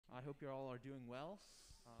I hope you all are doing well.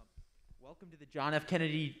 Welcome to the John F.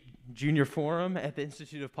 Kennedy Jr. Forum at the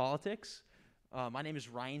Institute of Politics. My name is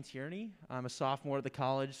Ryan Tierney. I'm a sophomore at the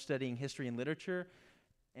college studying history and literature,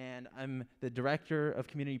 and I'm the Director of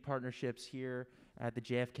Community Partnerships here at the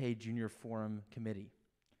JFK Jr. Forum Committee.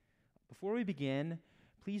 Before we begin,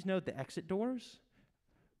 please note the exit doors,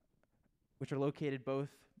 which are located both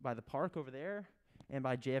by the park over there and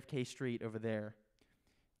by JFK Street over there.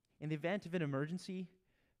 In the event of an emergency,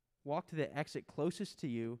 walk to the exit closest to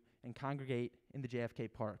you and congregate in the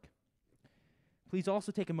JFK Park. Please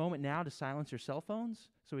also take a moment now to silence your cell phones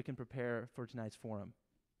so we can prepare for tonight's forum.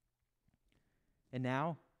 And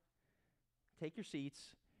now, take your seats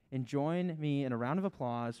and join me in a round of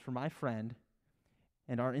applause for my friend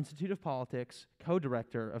and our Institute of Politics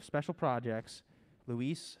co-director of special projects,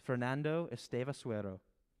 Luis Fernando Esteva Suero.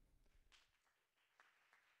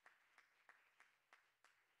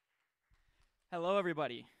 Hello,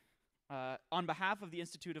 everybody. On behalf of the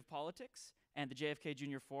Institute of Politics and the JFK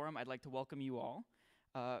Junior Forum, I'd like to welcome you all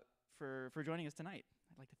for joining us tonight.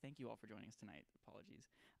 I'd like to thank you all for joining us tonight. Apologies.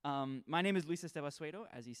 My name is Luis Esteva Suero,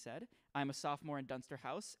 as he said. I'm a sophomore in Dunster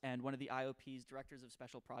House and one of the IOP's Directors of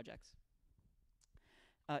Special Projects.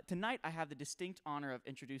 Tonight, I have the distinct honor of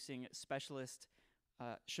introducing Specialist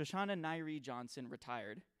Shoshana Johnson,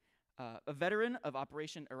 retired, a veteran of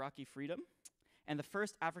Operation Iraqi Freedom, and the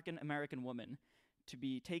first African-American woman to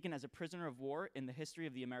be taken as a prisoner of war in the history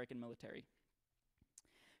of the American military.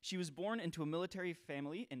 She was born into a military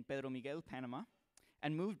family in Pedro Miguel, Panama,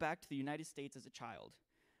 and moved back to the United States as a child,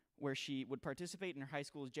 where she would participate in her high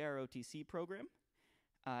school's JROTC program,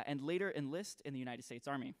 and later enlist in the United States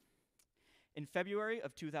Army. In February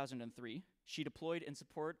of 2003, she deployed in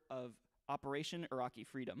support of Operation Iraqi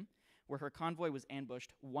Freedom, where her convoy was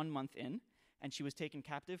ambushed 1 month in, and she was taken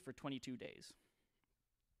captive for 22 days.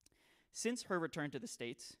 Since her return to the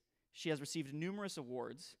States, she has received numerous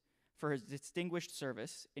awards for her distinguished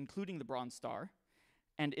service, including the Bronze Star,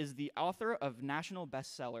 and is the author of national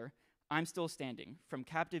bestseller, I'm Still Standing, From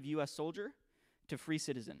Captive U.S. Soldier to Free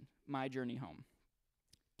Citizen, My Journey Home.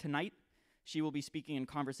 Tonight, she will be speaking in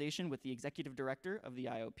conversation with the Executive Director of the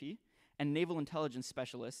IOP and Naval Intelligence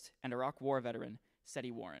Specialist and Iraq War veteran,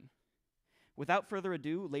 Setti Warren. Without further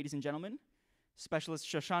ado, ladies and gentlemen, Specialist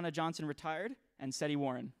Shoshana Johnson, retired, and Setti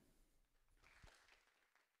Warren.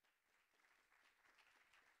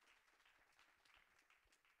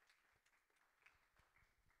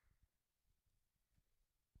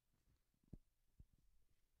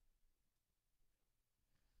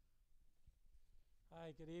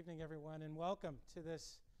 Hi, good evening, everyone, and welcome to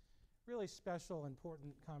this really special,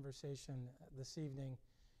 important conversation this evening.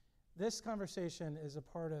 This conversation is a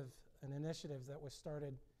part of an initiative that was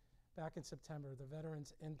started back in September, the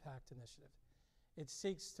Veterans Impact Initiative. It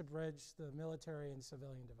seeks to bridge the military and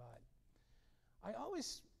civilian divide. I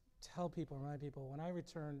always tell people, remind people, when I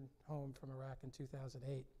returned home from Iraq in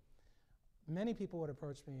 2008, many people would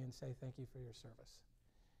approach me and say, thank you for your service.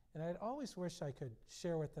 And I'd always wish I could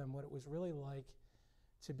share with them what it was really like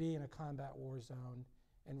to be in a combat war zone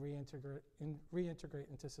and reintegrate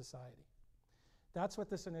into society. That's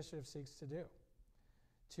what this initiative seeks to do,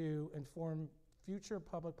 to inform future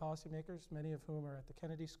public policymakers, many of whom are at the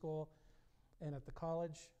Kennedy School and at the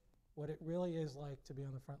college, what it really is like to be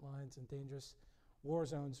on the front lines in dangerous war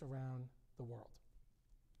zones around the world.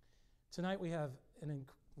 Tonight we have a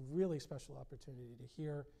really special opportunity to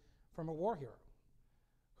hear from a war hero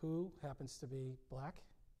who happens to be Black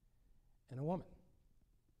and a woman.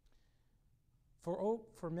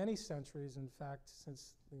 For many centuries, in fact,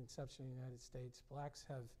 since the inception of the United States, Blacks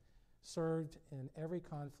have served in every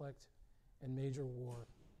conflict and major war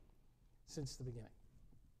since the beginning.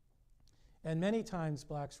 And many times,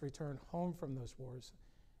 Blacks return home from those wars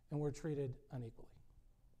and were treated unequally.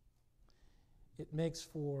 It makes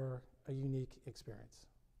for a unique experience.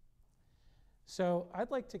 So I'd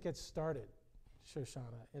like to get started,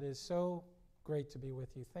 Shoshana. It is so great to be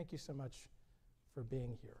with you. Thank you so much for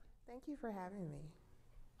being here. Thank you for having me.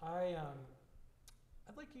 I'd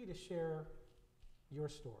like you to share your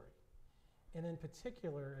story, and in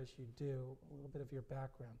particular, as you do, a little bit of your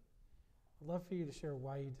background. I'd love for you to share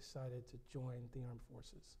why you decided to join the armed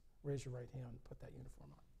forces. Raise your right hand and put that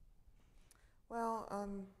uniform on. Well,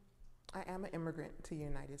 I am an immigrant to the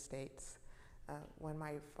United States. When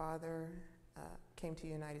my father came to the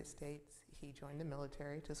United States, he joined the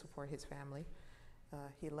military to support his family.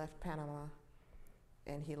 He left Panama,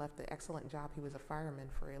 and he left the excellent job. He was a fireman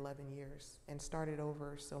for 11 years and started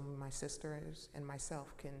over so my sisters and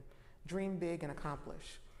myself can dream big and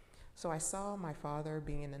accomplish. So I saw my father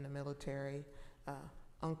being in the military,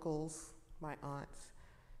 uncles, my aunts,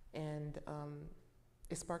 and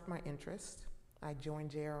it sparked my interest. I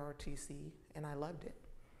joined JROTC, and I loved it.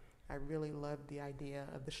 I really loved the idea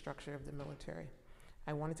of the structure of the military.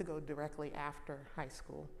 I wanted to go directly after high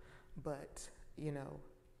school, but,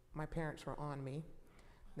 my parents were on me.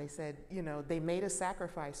 They said, they made a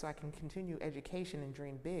sacrifice so I can continue education and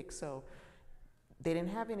dream big. So they didn't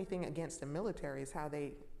have anything against the military, is how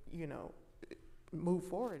they, move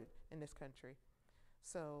forward in this country.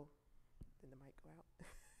 So, did the mic go out?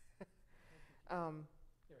 There we go.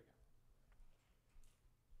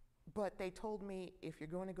 But they told me, if you're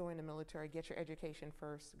going to go in the military, get your education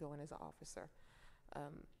first, go in as an officer.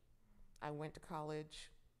 I went to college,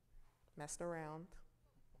 messed around,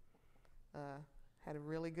 had a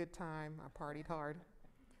really good time. I partied hard.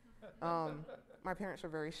 My parents were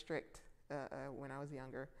very strict when I was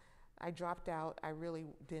younger. I dropped out. I really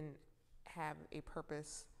didn't have a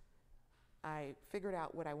purpose. I figured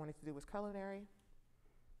out what I wanted to do was culinary.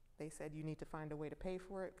 They said, you need to find a way to pay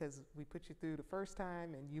for it because we put you through the first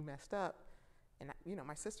time and you messed up. And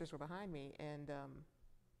my sisters were behind me, and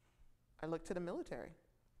I looked to the military.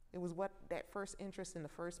 It was that first interest in the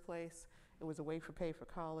first place. It was a way for pay for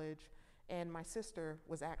college. And my sister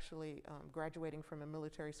was actually graduating from a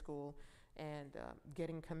military school and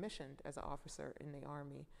getting commissioned as an officer in the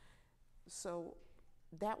Army. So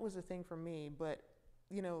that was the thing for me. But,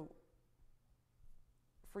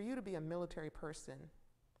 for you to be a military person,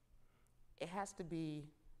 it has to be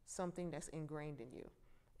something that's ingrained in you.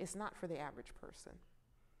 It's not for the average person.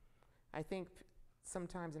 I think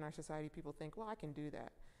sometimes in our society, people think, well, I can do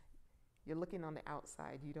that. You're looking on the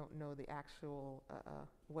outside. You don't know the actual,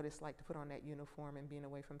 what it's like to put on that uniform and being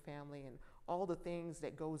away from family and all the things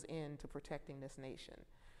that goes into protecting this nation.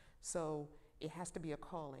 So it has to be a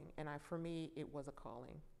calling. And for me, it was a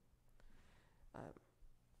calling.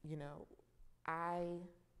 I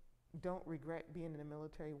don't regret being in the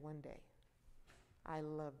military one day. I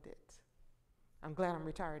loved it. I'm glad I'm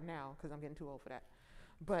retired now because I'm getting too old for that.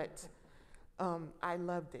 But I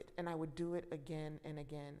loved it, and I would do it again and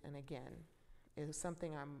again and again. It was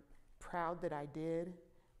something I'm proud that I did.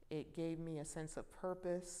 It gave me a sense of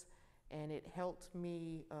purpose, and it helped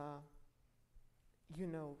me,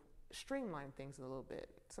 streamline things a little bit.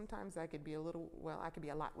 Sometimes I could be a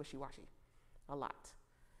lot wishy-washy, a lot.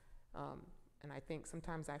 And I think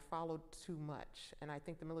sometimes I followed too much, and I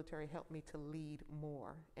think the military helped me to lead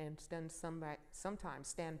more and sometimes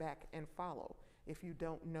stand back and follow if you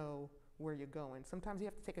don't know where you're going. Sometimes you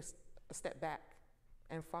have to take a step back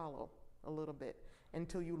and follow a little bit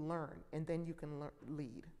until you learn, and then you can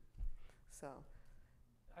lead. So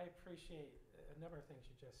I appreciate a number of things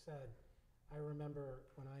you just said. I remember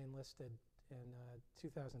when I enlisted in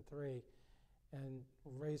 2003 and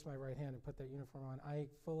raised my right hand and put that uniform on, I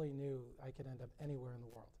fully knew I could end up anywhere in the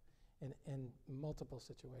world in multiple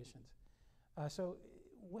situations. So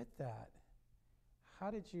with that,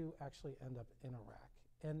 how did you actually end up in Iraq?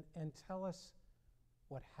 And tell us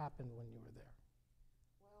what happened when you were there.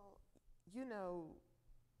 Well,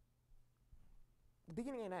 the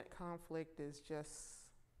beginning of that conflict is just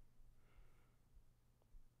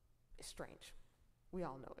strange. We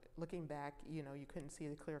all know it. Looking back, you couldn't see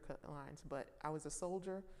the clear-cut lines, but I was a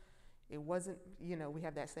soldier. It wasn't, we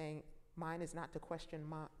have that saying, mine is not to question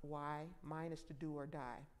why, mine is to do or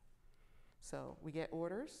die. So we get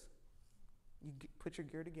orders, you put your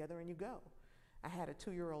gear together and you go. I had a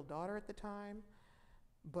 2-year-old daughter at the time,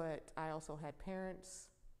 but I also had parents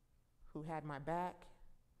who had my back,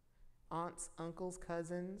 aunts, uncles,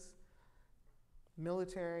 cousins,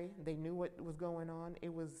 military. They knew what was going on.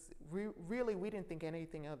 It was really, we didn't think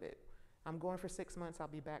anything of it. I'm going for 6 months, I'll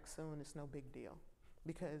be back soon, it's no big deal.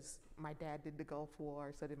 Because my dad did the Gulf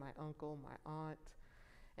War, so did my uncle, my aunt.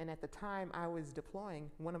 And at the time I was deploying,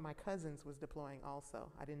 one of my cousins was deploying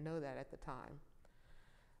also. I didn't know that at the time.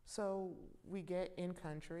 So we get in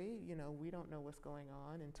country, we don't know what's going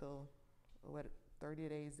on until 30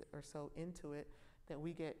 days or so into it, that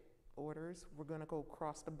we get orders, we're gonna go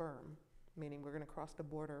cross the berm, meaning we're gonna cross the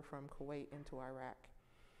border from Kuwait into Iraq.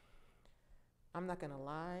 I'm not gonna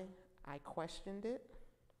lie, I questioned it.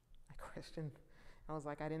 I was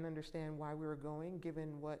like, I didn't understand why we were going,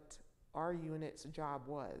 given what our unit's job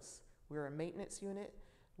was. We were a maintenance unit,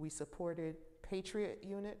 we supported Patriot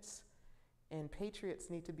units, and Patriots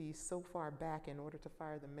need to be so far back in order to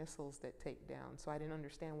fire the missiles that take down. So I didn't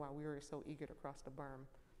understand why we were so eager to cross the berm.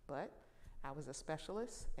 But I was a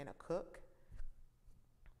specialist and a cook.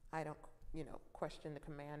 I don't, question the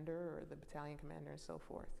commander or the battalion commander and so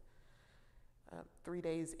forth. 3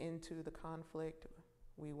 days into the conflict,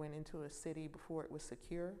 we went into a city before it was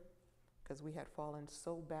secure because we had fallen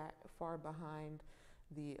so far behind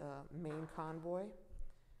the main convoy,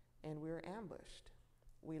 and we were ambushed.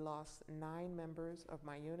 We lost 9 members of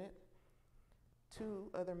my unit,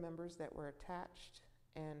 2 other members that were attached,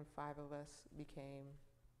 and 5 of us became,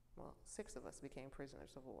 well, 6 of us became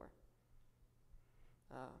prisoners of war.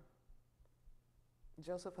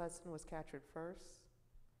 Joseph Hudson was captured first,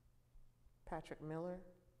 Patrick Miller,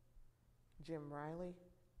 Jim Riley,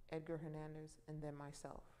 Edgar Hernandez, and then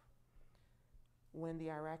myself. When the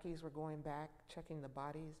Iraqis were going back, checking the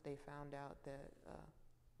bodies, they found out that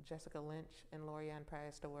Jessica Lynch and Lorianne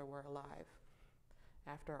Payastoa were alive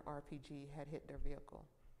after an RPG had hit their vehicle.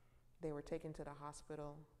 They were taken to the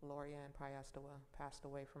hospital. Lorianne Payastoa passed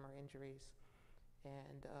away from her injuries,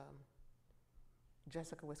 and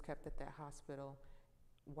Jessica was kept at that hospital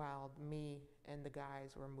while me and the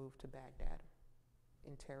guys were moved to Baghdad,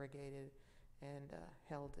 interrogated, and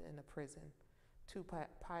held in a prison. 2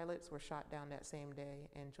 pilots were shot down that same day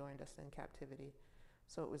and joined us in captivity.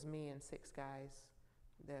 So it was me and 6 guys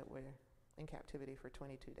that were in captivity for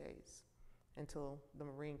 22 days until the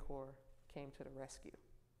Marine Corps came to the rescue.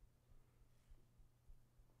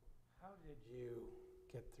 How did you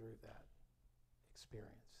get through that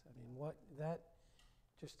experience? I mean,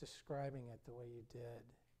 just describing it the way you did,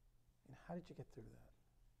 and how did you get through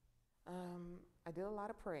that? I did a lot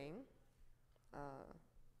of praying.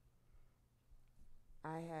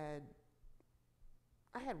 I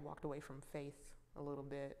had walked away from faith a little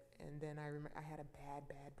bit, and then I remember I had a bad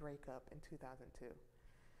breakup in 2002.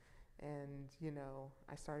 And,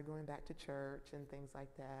 I started going back to church and things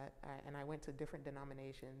like that. And I went to different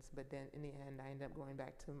denominations, but then in the end, I ended up going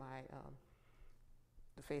back to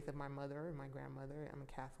the faith of my mother and my grandmother. I'm a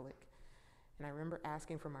Catholic. And I remember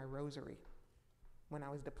asking for my rosary when I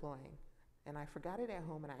was deploying. And I forgot it at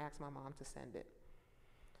home, and I asked my mom to send it.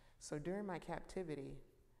 So during my captivity,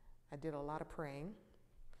 I did a lot of praying.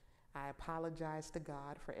 I apologized to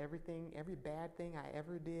God for everything, every bad thing I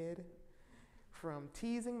ever did, from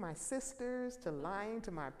teasing my sisters to lying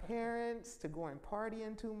to my parents to going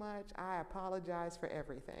partying too much. I apologized for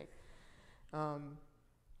everything.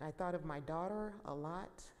 I thought of my daughter a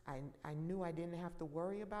lot. I knew I didn't have to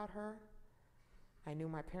worry about her. I knew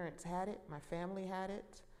my parents had it, my family had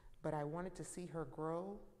it, but I wanted to see her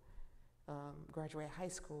grow, graduate high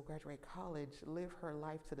school, graduate college, live her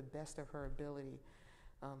life to the best of her ability.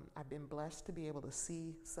 I've been blessed to be able to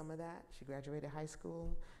see some of that. She graduated high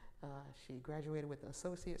school. She graduated with an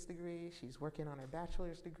associate's degree. She's working on her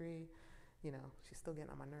bachelor's degree. She's still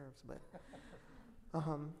getting on my nerves, but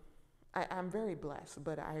I'm very blessed.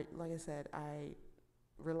 But like I said, I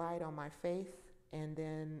relied on my faith, and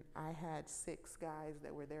then I had 6 guys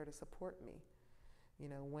that were there to support me.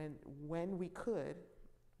 When we could,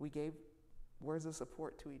 we gave words of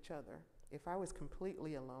support to each other. If I was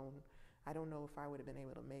completely alone, I don't know if I would have been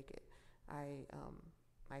able to make it.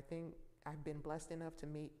 I think I've been blessed enough to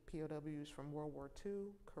meet POWs from World War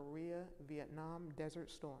II, Korea, Vietnam,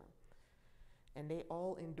 Desert Storm. And they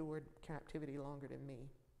all endured captivity longer than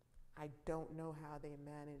me. I don't know how they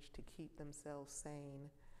managed to keep themselves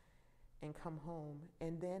sane and come home.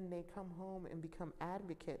 And then they come home and become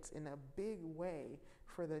advocates in a big way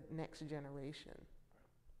for the next generation.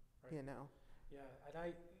 Right. Yeah,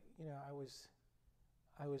 and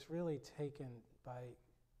I was really taken by,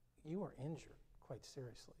 you were injured quite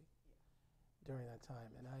seriously during that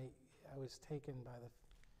time, and I was taken by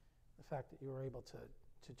the fact that you were able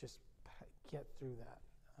to just get through that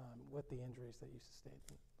with the injuries that you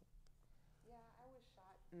sustained. Yeah, I was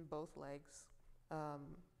shot in both legs,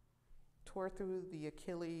 tore through the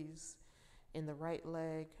Achilles in the right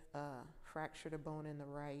leg, fractured a bone in the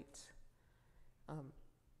right.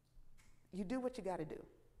 You do what you got to do.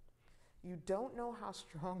 You don't know how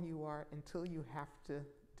strong you are until you have to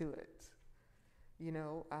do it.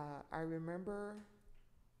 I remember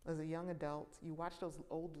as a young adult, you watch those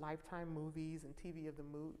old Lifetime movies and TV of the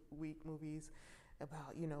Week movies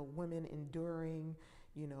about, women enduring,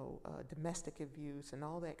 domestic abuse and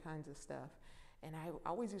all that kinds of stuff. And I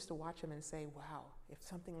always used to watch them and say, wow, if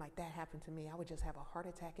something like that happened to me, I would just have a heart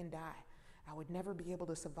attack and die. I would never be able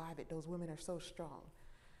to survive it. Those women are so strong.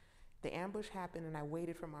 The ambush happened, and I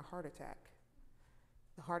waited for my heart attack.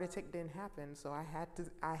 The heart attack didn't happen, so I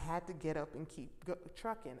had to get up and keep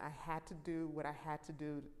trucking. I had to do what I had to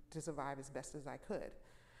do to survive as best as I could.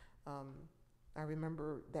 I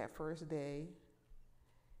remember that first day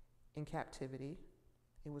in captivity.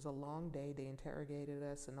 It was a long day. They interrogated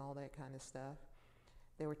us and all that kind of stuff.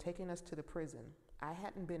 They were taking us to the prison. I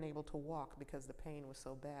hadn't been able to walk because the pain was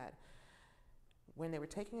so bad. When they were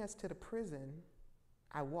taking us to the prison,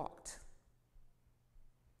 I walked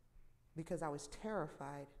because I was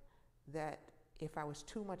terrified that if I was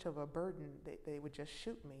too much of a burden, they would just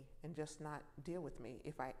shoot me and just not deal with me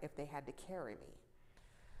if they had to carry me.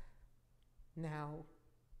 Now,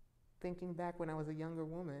 thinking back when I was a younger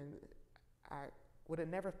woman, I would have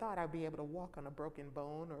never thought I'd be able to walk on a broken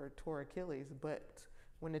bone or tore Achilles, but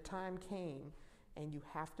when the time came and you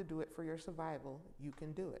have to do it for your survival, you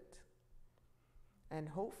can do it. And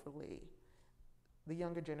hopefully, the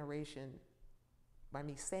younger generation, by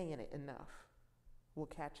me saying it enough, will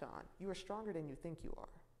catch on. You are stronger than you think you are.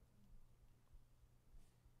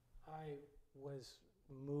 I was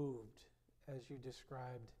moved as you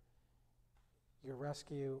described your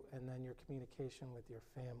rescue and then your communication with your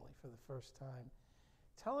family for the first time.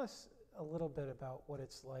 Tell us a little bit about what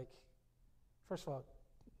it's like, first of all,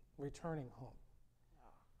 returning home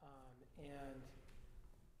and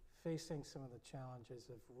facing some of the challenges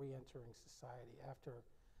of re-entering society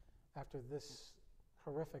after this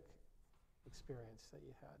horrific experience that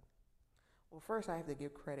you had. Well, first I have to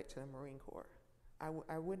give credit to the Marine Corps.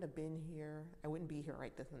 I wouldn't have been here, I wouldn't be here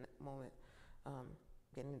right this moment,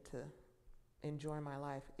 getting to enjoy my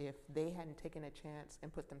life if they hadn't taken a chance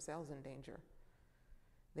and put themselves in danger.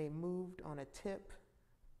 They moved on a tip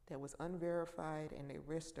that was unverified, and they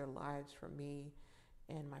risked their lives for me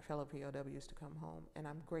and my fellow POWs to come home, and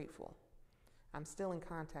I'm grateful. I'm still in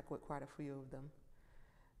contact with quite a few of them.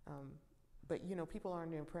 But you know, people are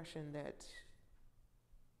under the impression that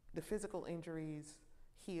the physical injuries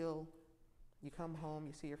heal, you come home,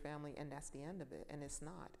 you see your family, and that's the end of it, and it's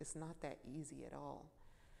not. It's not that easy at all.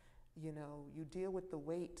 You know, you deal with the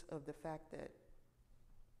weight of the fact that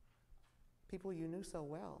people you knew so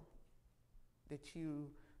well, that you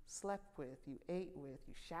slept with, you ate with,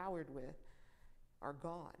 you showered with, are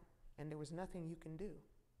gone, and there was nothing you can do.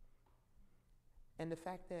 And the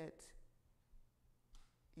fact that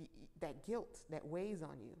that guilt that weighs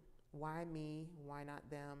on you, why me, why not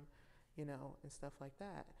them, you know, and stuff like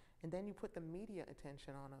that. And then you put the media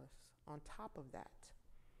attention on us on top of that.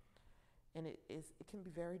 And it can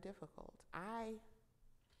be very difficult. I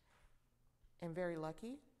am very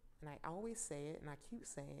lucky, and I always say it, and I keep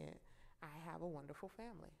saying it, I have a wonderful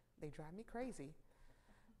family. They drive me crazy,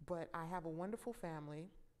 but I have a wonderful family.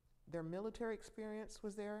 Their military experience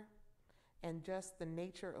was there, and just the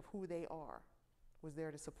nature of who they are was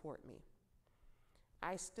there to support me.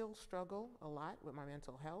 I still struggle a lot with my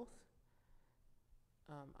mental health.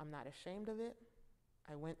 I'm not ashamed of it.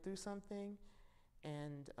 I went through something,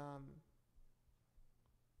 and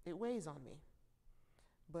it weighs on me.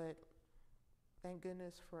 But thank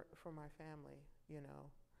goodness for my family, you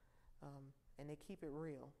know, and they keep it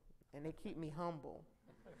real, and they keep me humble.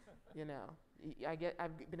 You know,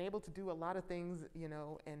 I've been able to do a lot of things, you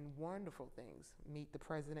know, and wonderful things. Meet the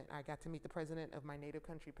president. I got to meet the president of my native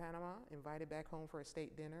country, Panama, invited back home for a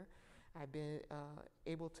state dinner. I've been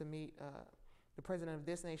able to meet the president of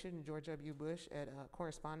this nation, George W. Bush, at a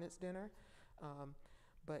correspondence dinner.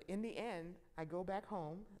 But in the end, I go back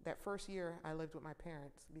home. That first year, I lived with my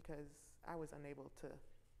parents because I was unable to,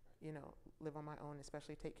 you know, live on my own,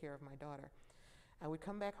 especially take care of my daughter. I would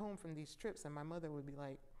come back home from these trips, and my mother would be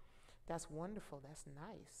like, "That's wonderful, that's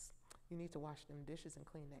nice. You need to wash them dishes and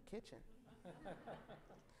clean that kitchen."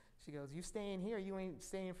 She goes, "You staying here, you ain't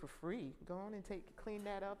staying for free. Go on and clean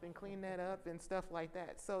that up and stuff like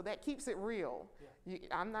that." So that keeps it real. Yeah.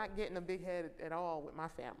 I'm not getting a big head at all with my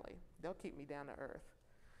family. They'll keep me down to earth.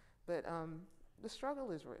 But the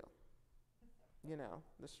struggle is real. You know,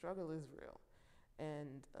 the struggle is real.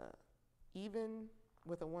 And even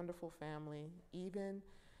with a wonderful family, even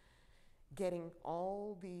getting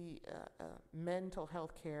all the mental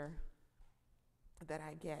health care that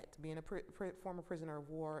I get, being a former prisoner of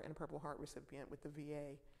war and a Purple Heart recipient with the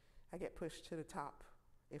VA, I get pushed to the top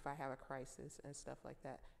if I have a crisis and stuff like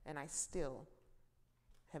that. And I still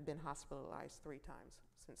have been hospitalized 3 times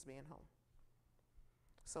since being home.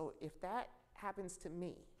 So if that happens to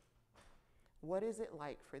me, what is it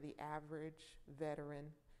like for the average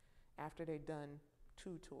veteran after they've done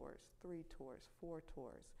 2 tours, 3 tours, 4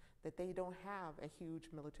 tours, that they don't have a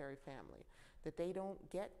huge military family, that they don't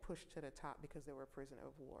get pushed to the top because they were a prisoner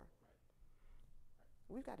of war?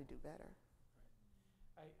 Right. We've got to do better.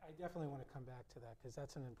 Right. I definitely want to come back to that because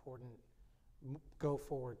that's an important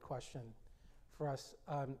go-forward question for us.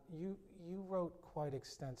 You wrote quite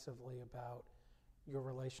extensively about your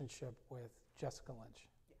relationship with Jessica Lynch.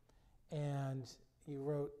 Yeah. And you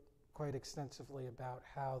wrote quite extensively about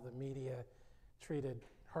how the media treated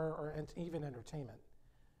her, and even entertainment,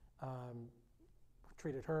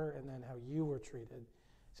 treated her, and then how you were treated.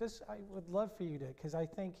 So I would love for you to, because I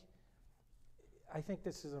think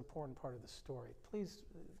this is an important part of the story. Please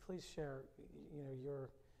share, you know,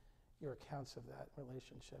 your accounts of that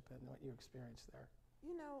relationship and what you experienced there.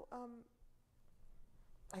 You know,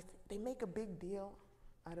 they make a big deal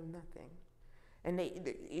out of nothing. And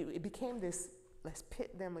it became this, let's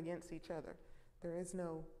pit them against each other. There is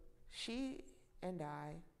no, she and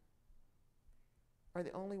I are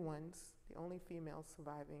the only ones, the only females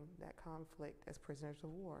surviving that conflict as prisoners of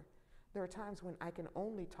war. There are times when I can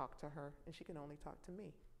only talk to her and she can only talk to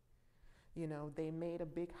me. You know, they made a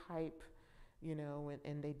big hype, you know,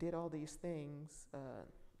 and they did all these things,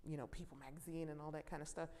 you know, People magazine and all that kind of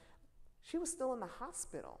stuff. She was still in the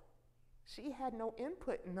hospital. She had no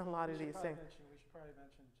input in a lot of these things. We should probably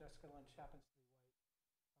mention Jessica Lynch happens to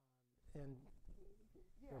be white, and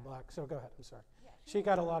you're black. So go ahead. I'm sorry. Yeah, she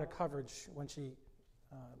got a lot of coverage when she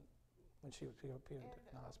appeared in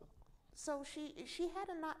the hospital. So she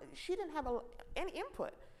didn't have any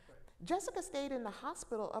input. Right. Jessica stayed in the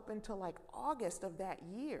hospital up until like August of that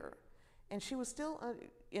year, and she was still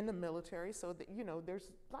in the military. So that, you know,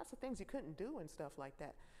 there's lots of things you couldn't do and stuff like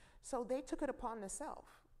that. So they took it upon themselves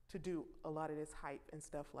to do a lot of this hype and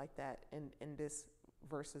stuff like that, and this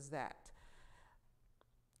versus that.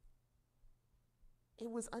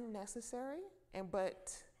 It was unnecessary,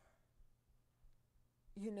 but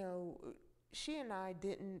you know, she and I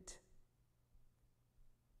didn't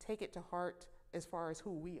take it to heart as far as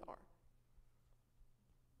who we are.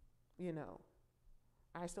 You know,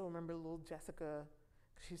 I still remember little Jessica.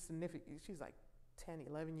 She's significant. She's like 10,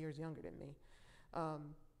 11 years younger than me.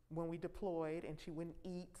 When we deployed and she wouldn't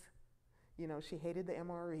eat, you know, she hated the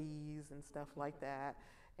MREs and stuff like that.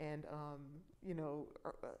 And, you know,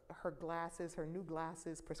 her glasses, her new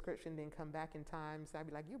glasses prescription didn't come back in time. So I'd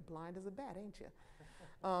be like, you're blind as a bat, ain't you?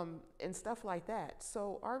 And stuff like that.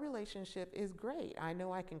 So our relationship is great. I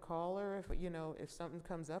know I can call her if, you know, if something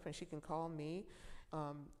comes up, and she can call me.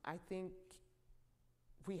 I think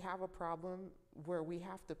we have a problem where we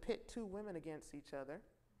have to pit two women against each other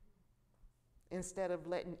instead of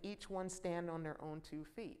letting each one stand on their own 2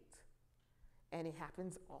 feet. And it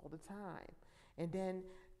happens all the time. And then,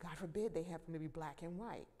 God forbid, they happen to be black and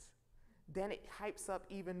white. Then it hypes up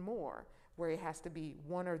even more, where it has to be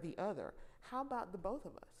one or the other. How about the both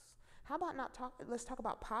of us? How about let's talk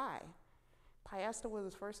about Pi. Pi Esther was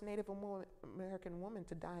the first Native American woman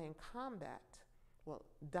to die in combat. Well,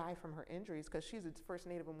 die from her injuries, because she's the first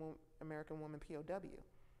Native American woman POW.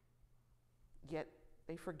 Yet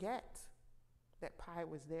they forget that Pi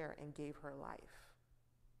was there and gave her life.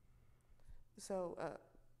 So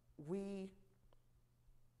we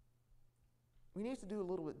need to do a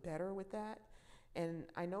little bit better with that. And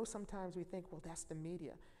I know sometimes we think, well, that's the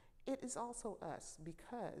media. It is also us,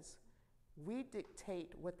 because we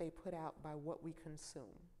dictate what they put out by what we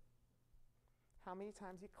consume. How many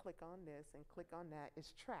times you click on this and click on that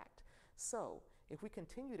is tracked. So if we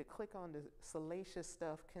continue to click on the salacious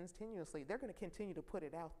stuff continuously, they're going to continue to put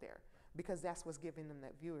it out there, because that's what's giving them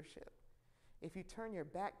that viewership. If you turn your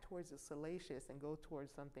back towards the salacious and go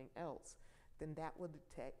towards something else, then that will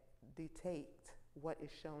dictate what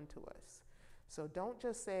is shown to us. So don't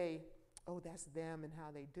just say, oh, that's them and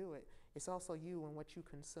how they do it. It's also you and what you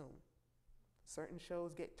consume. Certain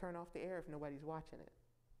shows get turned off the air if nobody's watching it.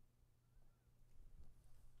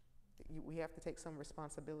 We have to take some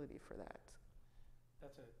responsibility for that.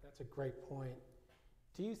 That's a great point.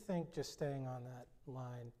 Do you think, just staying on that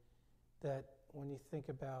line, that when you think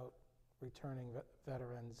about returning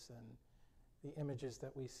veterans and the images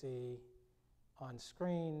that we see on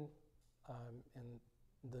screen, in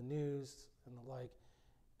the news and the like,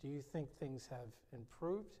 do you think things have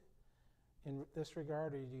improved in this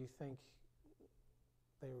regard, or do you think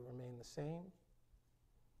they remain the same?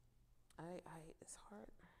 It's hard.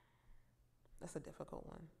 That's a difficult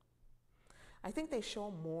one. I think they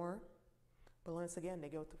show more, but once again, they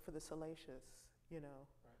go for the salacious, you know.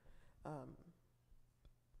 Right.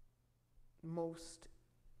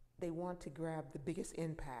 They want to grab the biggest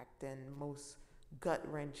impact and most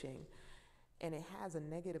gut-wrenching, and it has a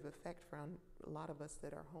negative effect for a lot of us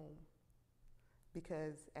that are home,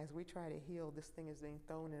 because as we try to heal, this thing is being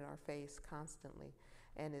thrown in our face constantly,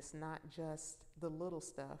 and it's not just the little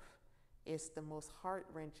stuff, it's the most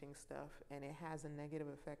heart-wrenching stuff, and it has a negative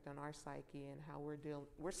effect on our psyche and how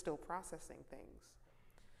we're still processing things.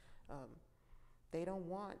 They don't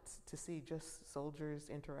want to see just soldiers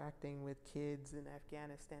interacting with kids in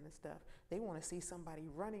Afghanistan and stuff. They want to see somebody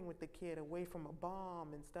running with the kid away from a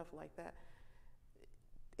bomb and stuff like that.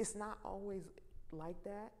 It's not always like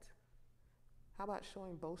that. How about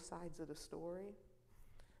showing both sides of the story,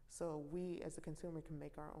 so we as a consumer can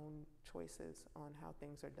make our own choices on how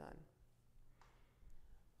things are done?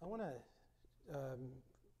 I want to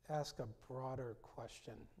ask a broader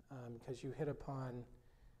question, because you hit upon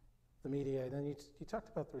the media, and then you talked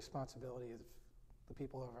about the responsibility of the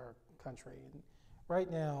people of our country. And right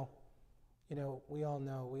now, You know, we all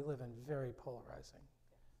know we live in very polarizing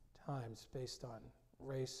times based on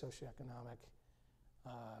race, socioeconomic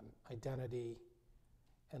identity,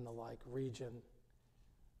 and the like, region.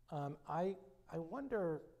 I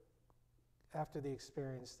wonder, after the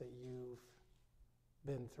experience that you've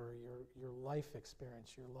been through, your life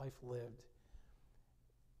experience, your life lived,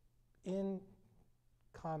 in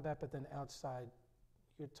combat, but then outside,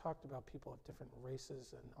 you talked about people of different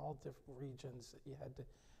races and all different regions that you had to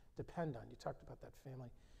depend on. You talked about that family.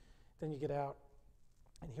 Then you get out,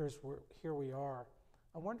 and here we are.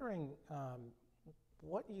 I'm wondering,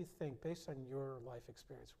 what do you think, based on your life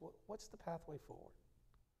experience, what's the pathway forward?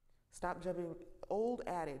 Stop judging, old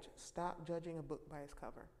adage, stop judging a book by its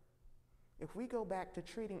cover. If we go back to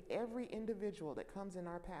treating every individual that comes in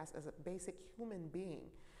our past as a basic human being,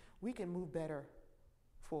 we can move better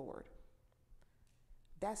forward.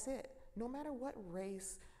 That's it. No matter what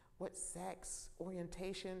race, what sex,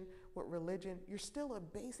 orientation, what religion, you're still a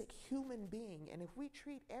basic human being. And if we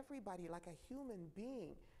treat everybody like a human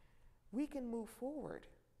being, we can move forward.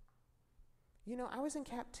 You know, I was in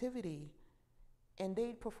captivity and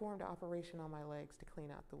they performed an operation on my legs to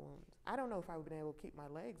clean out the wounds. I don't know if I would have been able to keep my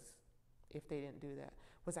legs if they didn't do that.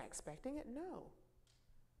 Was I expecting it? No.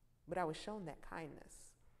 But I was shown that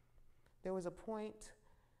kindness. There was a point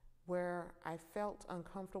where I felt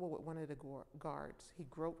uncomfortable with one of the guards. He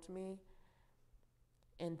groped me,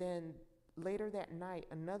 and then later that night,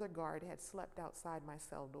 another guard had slept outside my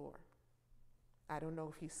cell door. I don't know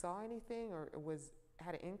if he saw anything or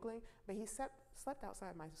had an inkling, but he slept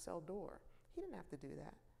outside my cell door. He didn't have to do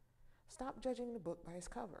that. Stop judging the book by its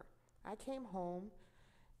cover. I came home,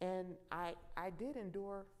 and I did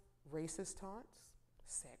endure racist taunts,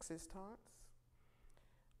 sexist taunts,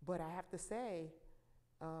 but I have to say,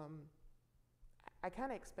 I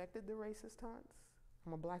kind of expected the racist taunts.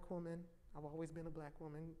 I'm a black woman. I've always been a black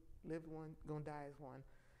woman. Lived one, gonna die as one.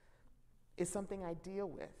 It's something I deal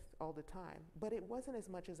with all the time, but it wasn't as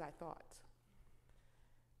much as I thought.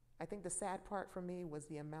 I think the sad part for me was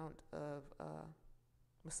the amount of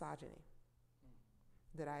misogyny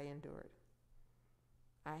that I endured.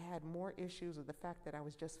 I had more issues with the fact that I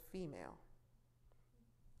was just female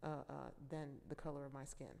than the color of my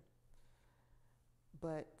skin.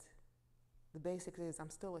 But the basics is I'm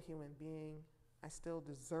still a human being. I still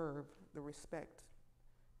deserve the respect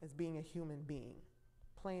as being a human being,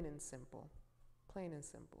 plain and simple, plain and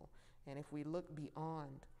simple. And if we look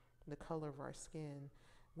beyond the color of our skin,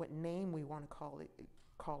 what name we want to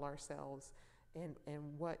call ourselves, and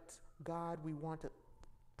what God we want to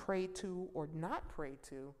pray to or not pray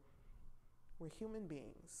to, we're human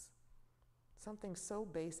beings. Something so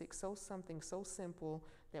basic, something so simple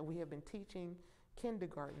that we have been teaching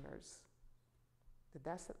kindergartners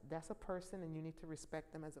that's a person and you need to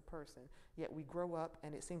respect them as a person. Yet we grow up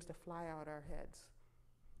and it seems to fly out our heads.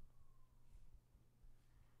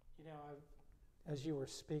 You know, as you were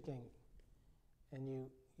speaking, and you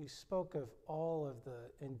spoke of all of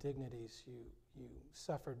the indignities you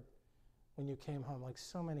suffered when you came home, like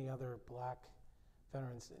so many other black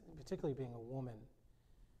veterans, particularly being a woman.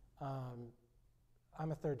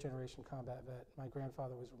 I'm a third-generation combat vet. My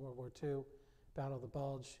grandfather was in World War II, Battle of the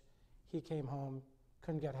Bulge. He came home,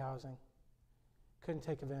 couldn't get housing, couldn't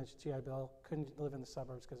take advantage of GI Bill, couldn't live in the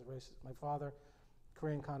suburbs because of racism. My father,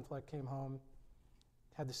 Korean conflict, came home,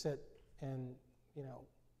 had to sit in,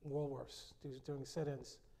 World Wars, doing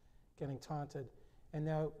sit-ins, getting taunted, and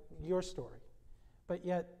now your story. But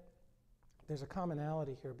yet, there's a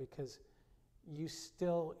commonality here because you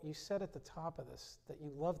said at the top of this that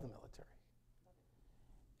you love the military.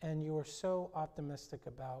 And you are so optimistic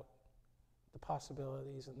about the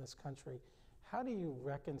possibilities in this country. How do you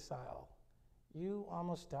reconcile? You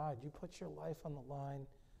almost died. You put your life on the line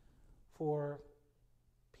for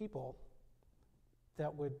people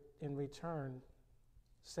that would, in return,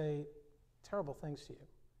 say terrible things to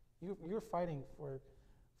you. You're fighting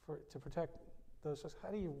to protect those. How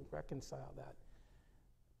do you reconcile that?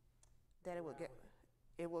 That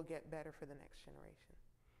it will get better for the next generation.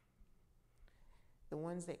 The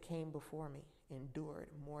ones that came before me endured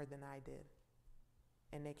more than I did,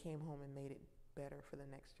 and they came home and made it better for the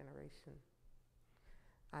next generation.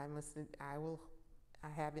 I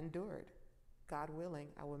have endured. God willing,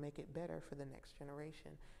 I will make it better for the next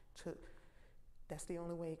generation. That's the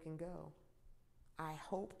only way it can go. I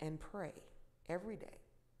hope and pray every day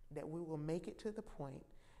that we will make it to the point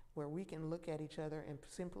where we can look at each other and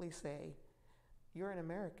simply say, you're an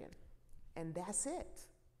American, and that's it.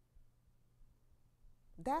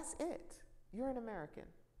 That's it. You're an American.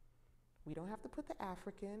 We don't have to put the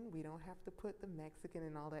African, we don't have to put the Mexican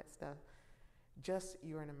and all that stuff. Just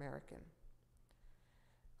you're an American.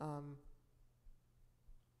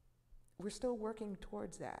 we're still working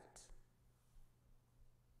towards that.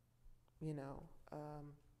 You know,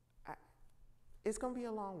 it's going to be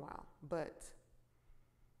a long while, but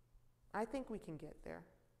I think we can get there.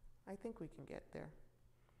 I think we can get there.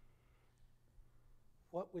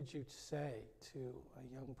 What would you say to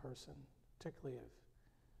a young person, particularly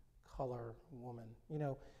of color, woman? You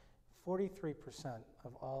know, 43%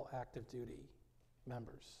 of all active duty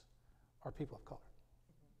members are people of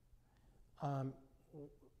color.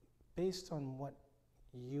 Based on what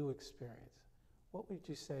you experience, what would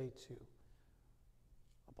you say to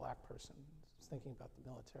a black person that's thinking about the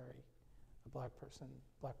military, a black person,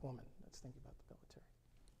 black woman that's thinking about the military?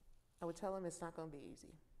 I would tell them it's not going to be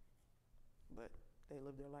easy, but they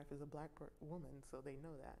live their life as a black woman, so they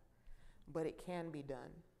know that. But it can be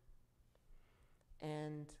done.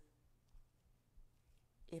 And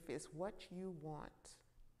if it's what you want,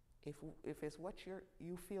 if it's what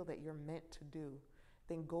you feel that you're meant to do,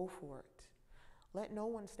 then go for it. Let no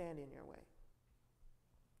one stand in your way.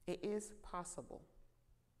 It is possible.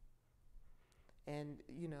 And,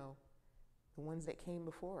 you know, the ones that came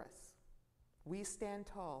before us, we stand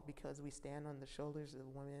tall because we stand on the shoulders of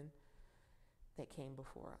women that came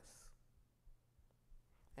before us.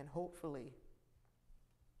 And hopefully,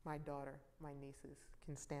 my daughter, my nieces,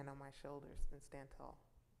 can stand on my shoulders and stand tall.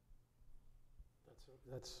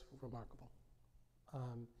 That's remarkable.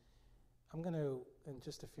 I'm going to, in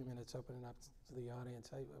just a few minutes, open it up to the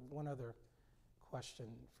audience. I have one other question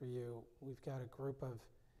for you. We've got a group of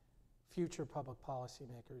future public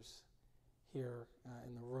policymakers here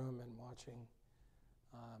in the room and watching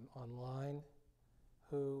online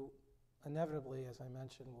who inevitably, as I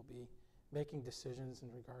mentioned, will be making decisions in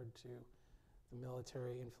regard to the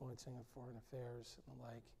military influencing of foreign affairs and the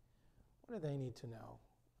like. What do they need to know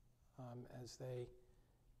as they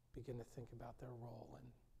begin to think about their role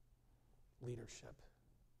in leadership?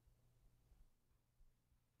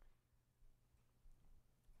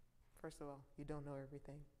 First of all, you don't know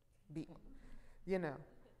everything. You know,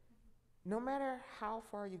 no matter how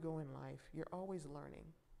far you go in life, you're always learning.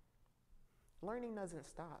 Learning doesn't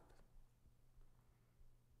stop.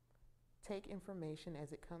 Take information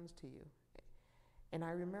as it comes to you. And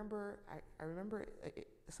I remember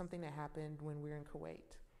something that happened when we were in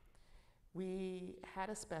Kuwait. We had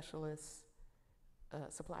a specialist,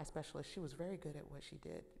 supply specialist. She was very good at what she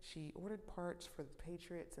did. She ordered parts for the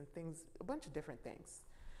Patriots and things, a bunch of different things.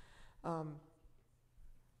 A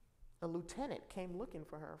lieutenant came looking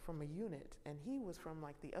for her from a unit, and he was from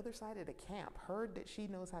like the other side of the camp, heard that she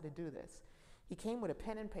knows how to do this. He came with a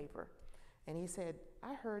pen and paper, and he said,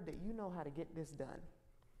 I heard that you know how to get this done.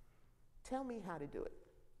 Tell me how to do it.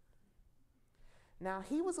 Now,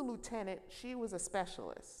 he was a lieutenant, she was a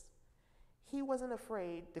specialist. He wasn't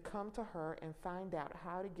afraid to come to her and find out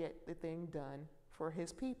how to get the thing done for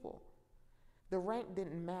his people. The rank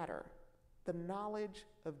didn't matter. The knowledge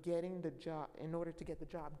of getting the job, in order to get the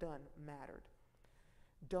job done, mattered.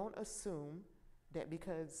 Don't assume that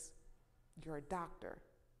because you're a doctor,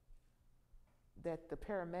 that the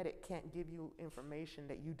paramedic can't give you information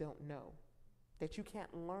that you don't know, that you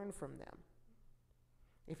can't learn from them.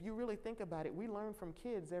 If you really think about it, we learn from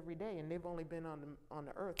kids every day, and they've only been on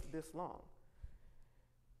the earth this long.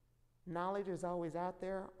 Knowledge is always out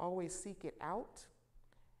there. Always seek it out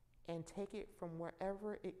and take it from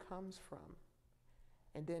wherever it comes from.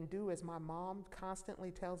 And then do as my mom constantly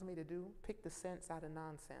tells me to do, pick the sense out of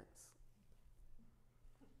nonsense.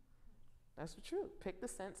 That's the truth. Pick the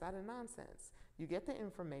sense out of nonsense. You get the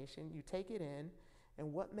information, you take it in,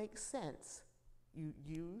 and what makes sense, you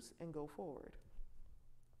use and go forward.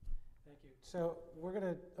 Thank you. So we're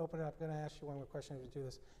going to open it up. I'm going to ask you one more question as we do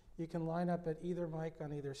this. You can line up at either mic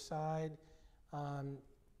on either side.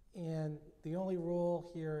 And the only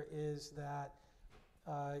rule here is that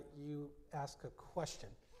you ask a question.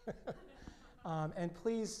 And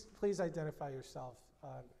please identify yourself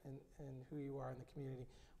and who you are in the community.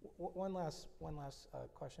 One last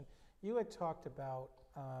question. You had talked about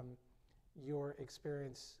your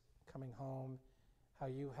experience coming home, how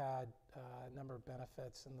you had a number of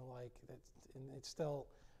benefits and the like, and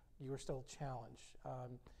you were still challenged.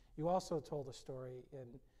 You also told a story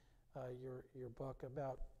in your book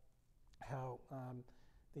about how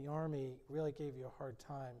the Army really gave you a hard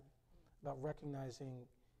time about recognizing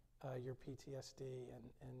your PTSD,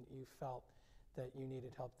 and you felt that you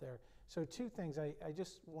needed help there. So two things. I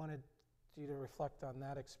just wanted you to reflect on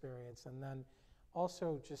that experience, and then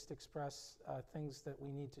also just express things that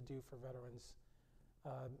we need to do for veterans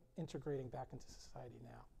integrating back into society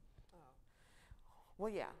now. Oh. Well,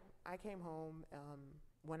 yeah, I came home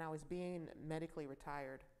when I was being medically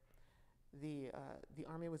retired. The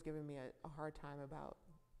Army was giving me a hard time about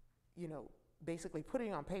basically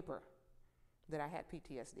putting on paper that I had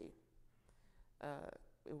PTSD.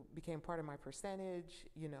 It became part of my percentage,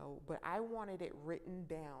 but I wanted it written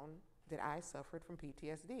down that I suffered from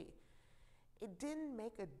PTSD. It didn't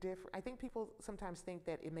make a difference. I think people sometimes think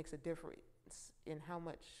that it makes a difference in how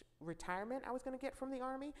much retirement I was going to get from the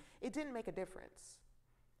Army. It didn't make a difference.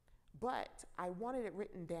 But I wanted it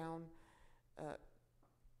written down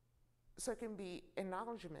so it can be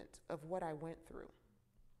acknowledgement of what I went through.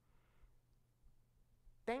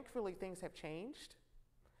 Thankfully, things have changed,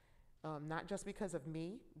 not just because of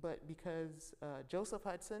me, but because Joseph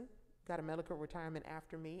Hudson got a medical retirement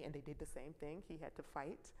after me, and they did the same thing. He had to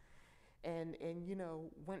fight. And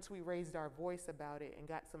once we raised our voice about it and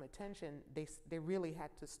got some attention, they really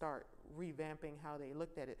had to start revamping how they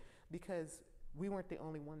looked at it, because we weren't the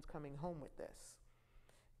only ones coming home with this.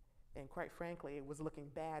 And quite frankly, it was looking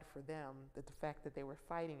bad for them, that the fact that they were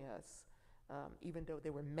fighting us, even though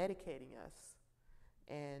they were medicating us,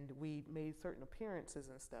 and we made certain appearances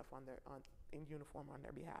and stuff in uniform on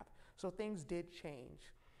their behalf. So things did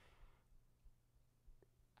change.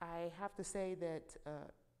 I have to say that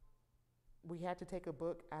we had to take a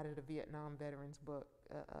book out of the Vietnam veterans book,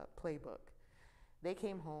 playbook. They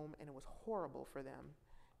came home and it was horrible for them,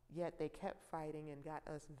 yet they kept fighting and got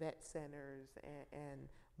us vet centers and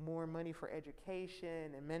more money for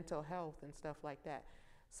education and mental health and stuff like that.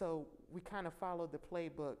 So we kind of followed the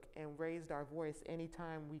playbook and raised our voice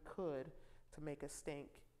anytime we could to make a stink,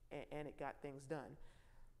 and it got things done.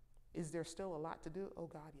 Is there still a lot to do? Oh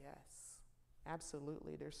God, yes.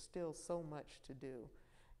 Absolutely, there's still so much to do.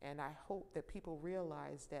 And I hope that people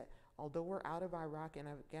realize that although we're out of Iraq and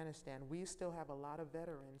Afghanistan, we still have a lot of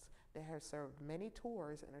veterans that have served many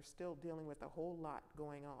tours and are still dealing with a whole lot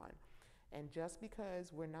going on. And just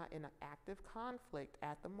because we're not in an active conflict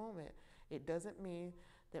at the moment, it doesn't mean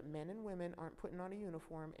that men and women aren't putting on a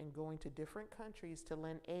uniform and going to different countries to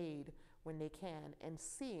lend aid when they can and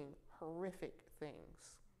seeing horrific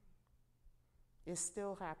things. It's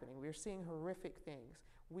still happening. We're seeing horrific things.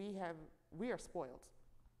 We are spoiled.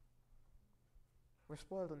 We're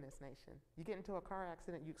spoiled in this nation. You get into a car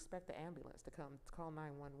accident, you expect the ambulance to come to call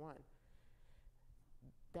 911.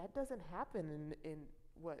 That doesn't happen in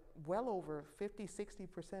well over 50,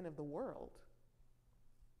 60% of the world.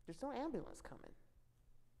 There's no ambulance coming.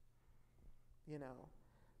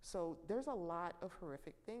 So there's a lot of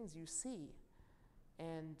horrific things you see.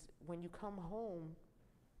 And when you come home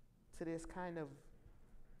to this kind of,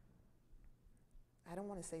 I don't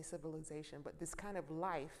want to say civilization, but this kind of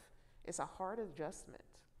life, it's a hard adjustment.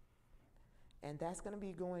 And that's going to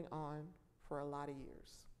be going on for a lot of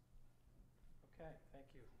years. Okay, thank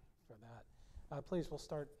you for that. Please, we'll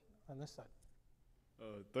start on this side.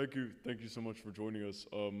 Thank you so much for joining us.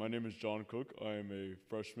 My name is John Cook. I am a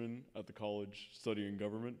freshman at the college studying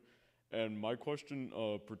government. And my question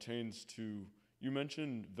pertains to, you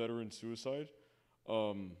mentioned veteran suicide.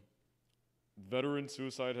 Veteran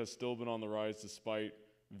suicide has still been on the rise despite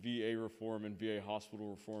VA reform and VA hospital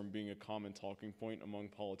reform being a common talking point among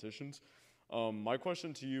politicians. My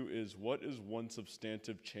question to you is, what is one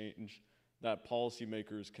substantive change that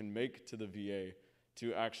policymakers can make to the VA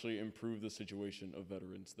to actually improve the situation of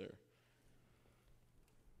veterans there?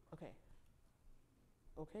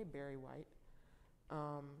 Okay, Barry White.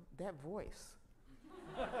 That voice.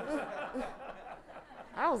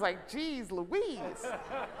 I was like, geez, Louise.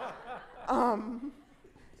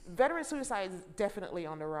 Veteran suicide is definitely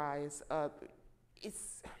on the rise.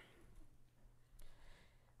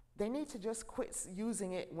 They need to just quit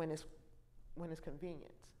using it when it's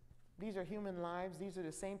convenient. These are human lives. These are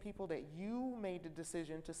the same people that you made the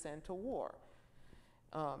decision to send to war.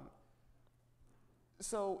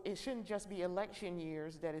 So it shouldn't just be election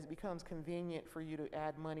years that it becomes convenient for you to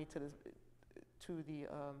add money to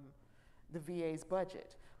the VA's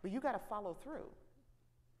budget. But you got to follow through.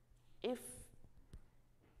 If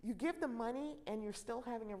you give the money and you're still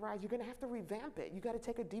having a rise, you're going to have to revamp it. You got to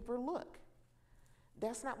take a deeper look.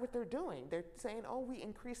 That's not what they're doing. They're saying, oh, we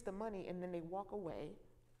increased the money, and then they walk away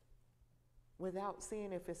without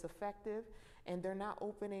seeing if it's effective, and they're not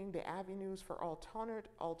opening the avenues for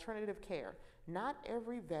alternative care. Not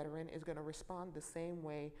every veteran is going to respond the same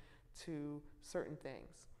way to certain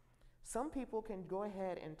things. Some people can go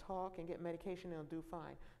ahead and talk and get medication and they'll do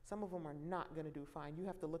fine. Some of them are not going to do fine. You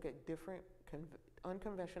have to look at different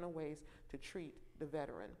unconventional ways to treat the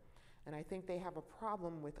veteran. And I think they have a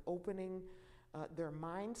problem with opening their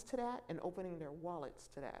minds to that and opening their wallets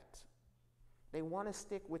to that. They want to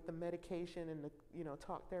stick with the medication and the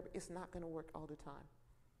talk therapy. It's not going to work all the time.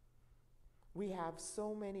 We have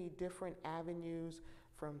so many different avenues,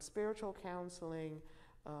 from spiritual counseling,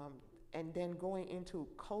 and then going into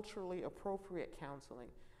culturally appropriate counseling.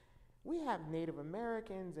 We have Native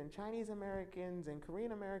Americans and Chinese Americans and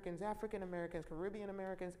Korean Americans, African Americans, Caribbean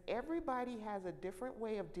Americans. Everybody has a different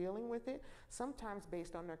way of dealing with it, sometimes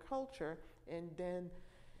based on their culture. And then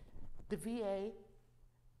the VA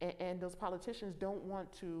and those politicians don't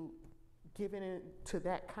want to give in to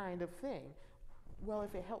that kind of thing. Well,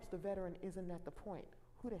 if it helps the veteran, isn't that the point?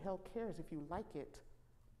 Who the hell cares if you like it?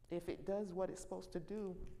 If it does what it's supposed to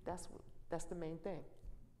do, that's the main thing.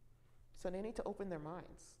 So they need to open their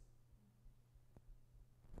minds.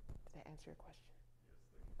 Did that answer your question?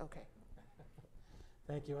 Yes, thank you. Okay.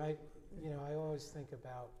 Thank you. I always think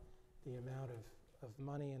about the amount of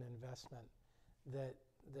money and investment that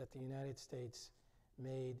the United States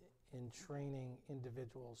made in training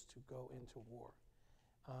individuals to go into war,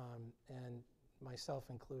 and myself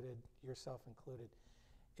included, yourself included.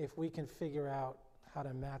 If we can figure out how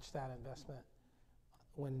to match that investment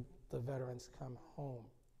when the veterans come home,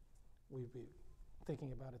 we'd be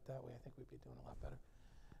thinking about it that way. I think we'd be doing a lot better.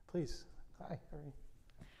 Please. Hi, Irene.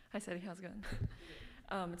 Hi, Setti. How's it going?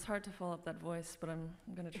 It's hard to follow up that voice, but I'm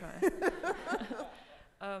going to try.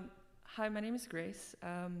 Hi, my name is Grace.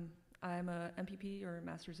 I'm a MPP, or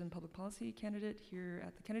Master's in Public Policy candidate here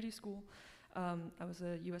at the Kennedy School. I was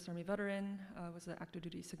a U.S. Army veteran. I was an active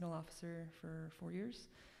duty signal officer for 4 years.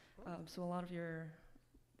 So a lot of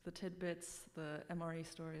the tidbits, the MRE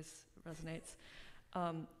stories resonates.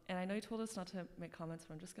 And I know you told us not to make comments,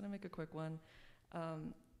 but I'm just going to make a quick one.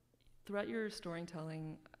 Throughout your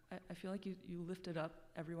storytelling, I feel like you lifted up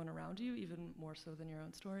everyone around you, even more so than your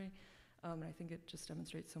own story. And I think it just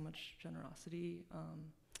demonstrates so much generosity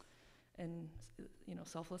and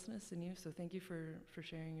selflessness in you. So thank you for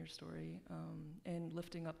sharing your story and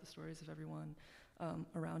lifting up the stories of everyone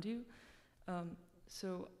around you.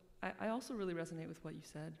 So I also really resonate with what you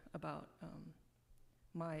said about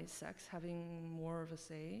my sex having more of a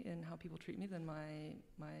say in how people treat me than my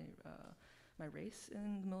race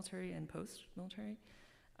in the military and post-military.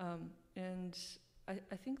 And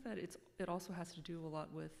I think that it also has to do a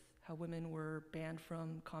lot with how women were banned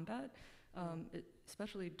from combat,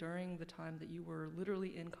 especially during the time that you were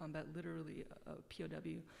literally in combat, literally a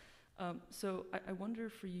POW. So I wonder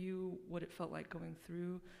for you what it felt like going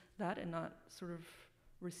through that and not sort of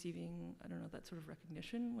receiving, I don't know, that sort of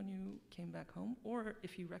recognition when you came back home, or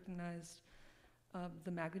if you recognized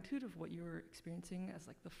the magnitude of what you were experiencing as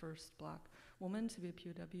like the first Black woman to be a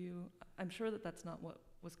POW. I'm sure that that's not what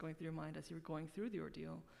was going through your mind as you were going through the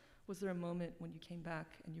ordeal. Was there a moment when you came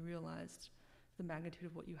back and you realized the magnitude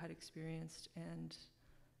of what you had experienced and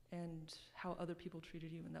how other people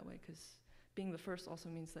treated you in that way? Because being the first also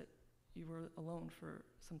means that you were alone for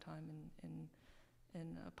some time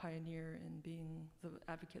and a pioneer in being the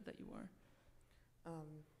advocate that you were.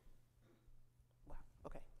 Wow,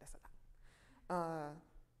 okay, that's a lot.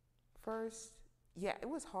 First, yeah, it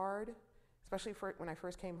was hard, especially when I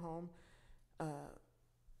first came home,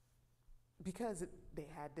 because they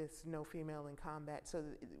had this no female in combat, so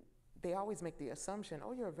they always make the assumption,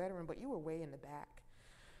 oh, you're a veteran, but you were way in the back.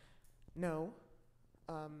 No,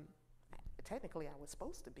 technically I was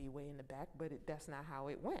supposed to be way in the back, but that's not how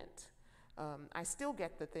it went. I still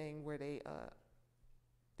get the thing where they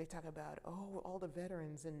talk about, oh, all the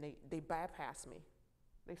veterans, and they bypass me.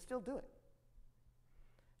 They still do it.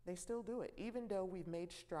 They still do it, even though we've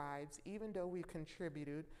made strides, even though we've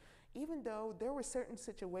contributed, even though there were certain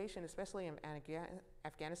situations, especially in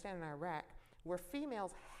Afghanistan and Iraq, where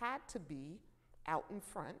females had to be out in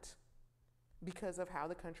front because of how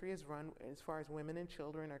the country is run as far as women and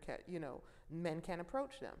children, or men can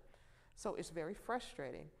approach them. So it's very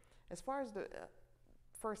frustrating. As far as the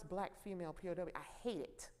first Black female POW, I hate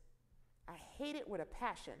it. I hate it with a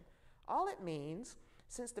passion. All it means,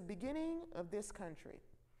 since the beginning of this country,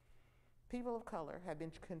 people of color have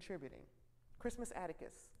been contributing. Christmas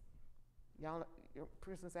Atticus, y'all,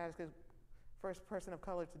 Christmas Atticus, first person of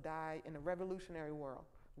color to die in the Revolutionary War,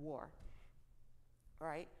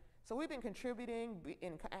 right? So we've been contributing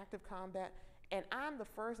in active combat, and I'm the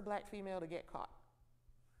first Black female to get caught.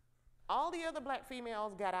 All the other Black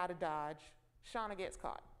females got out of Dodge. Shauna gets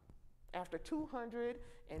caught. After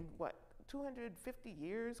 250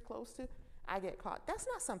 years close to, I get caught. That's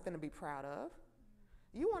not something to be proud of.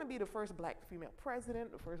 You want to be the first Black female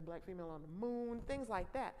president, the first Black female on the moon, things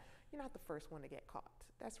like that. You're not the first one to get caught.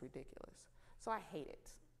 That's ridiculous. So I hate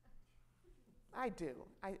it. I do.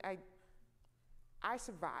 I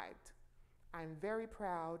survived. I'm very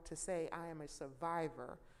proud to say I am a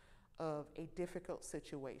survivor of a difficult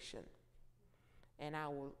situation. And I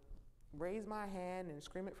will raise my hand and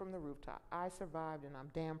scream it from the rooftop. I survived, and I'm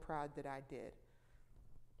damn proud that I did.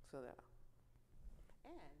 And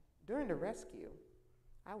During the rescue,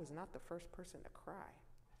 I was not the first person to cry.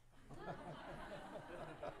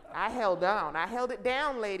 I held down. I held it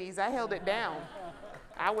down, ladies. I held it down.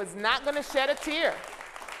 I was not going to shed a tear.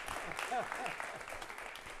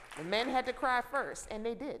 The men had to cry first, and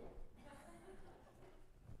they did.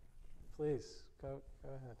 Please, go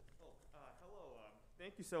ahead. Hello.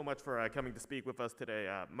 Thank you so much for coming to speak with us today.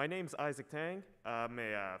 My name's Isaac Tang. I'm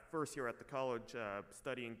a first year at the college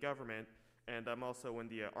studying government, and I'm also in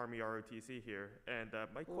the Army ROTC here. And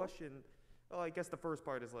my question, well, I guess the first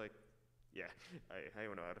part is like, yeah, I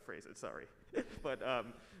don't know how to phrase it, sorry. But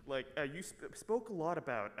you spoke a lot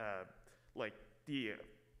about the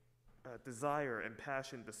desire and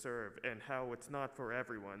passion to serve and how it's not for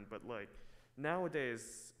everyone, but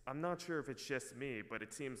nowadays, I'm not sure if it's just me, but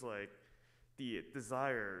it seems like the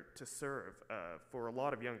desire to serve for a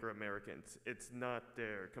lot of younger Americans, it's not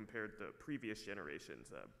there compared to previous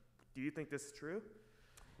generations. Do you think this is true?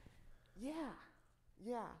 Yeah.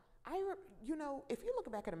 If you look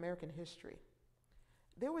back at American history,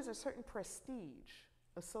 there was a certain prestige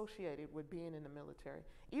associated with being in the military,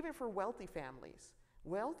 even for wealthy families.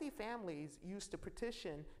 Wealthy families used to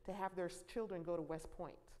petition to have their children go to West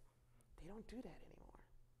Point. They don't do that anymore.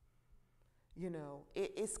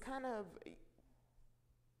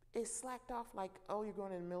 It's slacked off like, oh, you're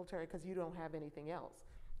going in the military because you don't have anything else.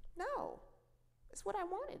 No, it's what I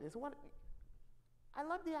wanted. I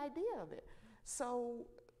love the idea of it. So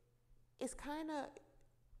it's kind of,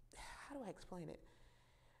 how do I explain it?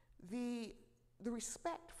 The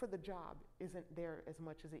respect for the job isn't there as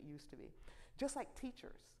much as it used to be. Just like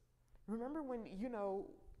teachers. Remember when,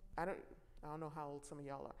 I don't know how old some of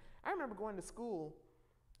y'all are. I remember going to school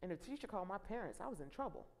and the teacher called my parents. I was in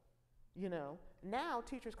trouble. Now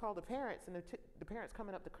teachers call the parents and the parents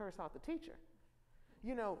coming up to curse out the teacher.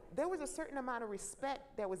 There was a certain amount of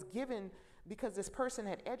respect that was given because this person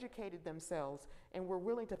had educated themselves and were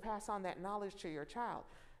willing to pass on that knowledge to your child.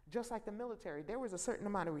 Just like the military, there was a certain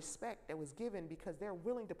amount of respect that was given because they're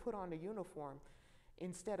willing to put on the uniform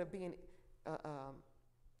instead of being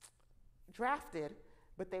drafted,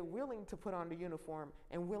 but they're willing to put on the uniform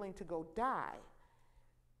and willing to go die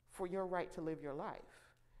for your right to live your life.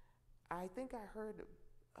 I think I heard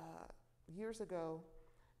years ago,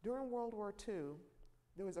 during World War II,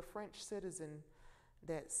 there was a French citizen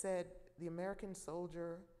that said the American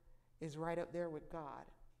soldier is right up there with God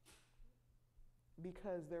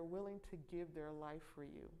because they're willing to give their life for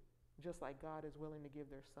you, just like God is willing to give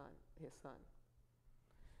his son.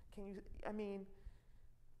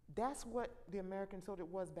 That's what the American soldier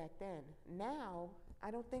was back then. Now,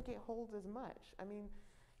 I don't think it holds as much.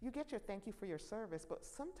 You get your thank you for your service, but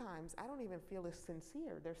sometimes I don't even feel it's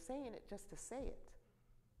sincere. They're saying it just to say it.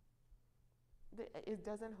 It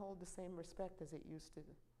doesn't hold the same respect as it used to,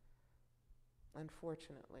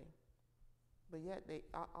 unfortunately. But yet they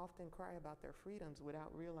often cry about their freedoms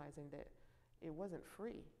without realizing that it wasn't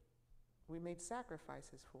free. We made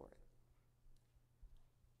sacrifices for it.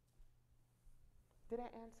 Did I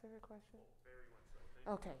answer your question? Very much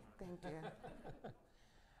so. Okay, thank you.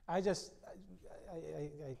 I'm going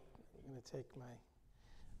to take my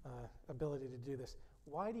ability to do this.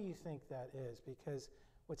 Why do you think that is? Because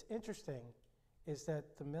what's interesting is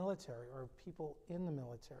that the military, or people in the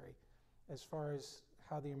military, as far as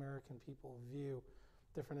how the American people view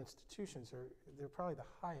different institutions, they're probably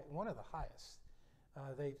one of the highest.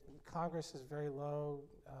 Congress is very low.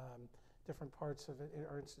 Different parts of it,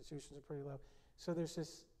 our institutions are pretty low. So there's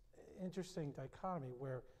this interesting dichotomy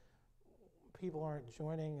where people aren't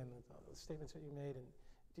joining, and the statements that you made. And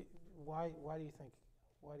why do you think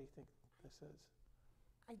this is?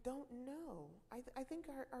 I don't know. I think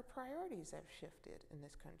our priorities have shifted in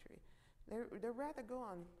this country. They'd rather go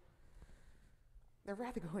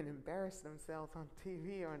and embarrass themselves on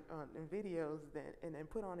TV or in videos and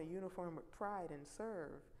put on a uniform with pride and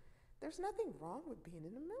serve. There's nothing wrong with being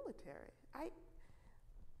in the military.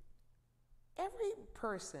 Every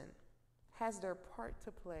person has their part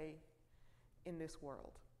to play in this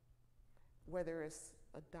world, whether it's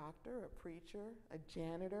a doctor, a preacher, a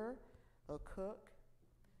janitor, a cook.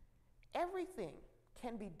 Everything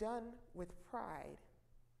can be done with pride.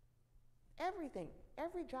 Everything,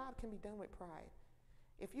 every job can be done with pride.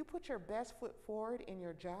 If you put your best foot forward in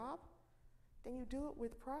your job, then you do it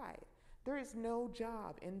with pride. There is no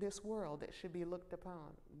job in this world that should be looked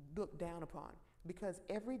down upon, because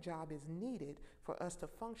every job is needed for us to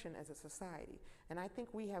function as a society. And I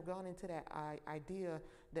think we have gone into that idea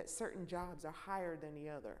that certain jobs are higher than the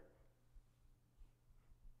other.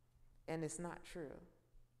 And it's not true.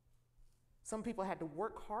 Some people had to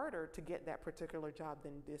work harder to get that particular job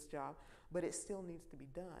than this job, but it still needs to be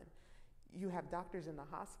done. you have doctors in the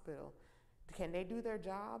hospital. Can they do their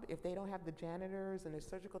job if they don't have the janitors and the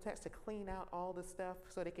surgical techs to clean out all the stuff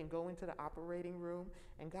so they can go into the operating room?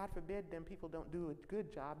 And God forbid them people don't do a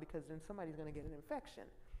good job, because then somebody's going to get an infection.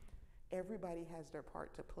 Everybody has their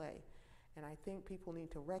part to play. And I think people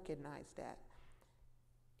need to recognize that.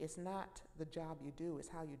 It's not the job you do, it's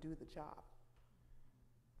how you do the job.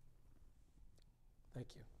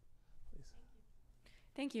 Thank you. Please.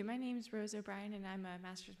 Thank you. My name is Rose O'Brien, and I'm a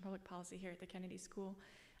master's in public policy here at the Kennedy School.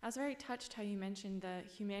 I was very touched how you mentioned the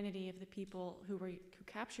humanity of the people who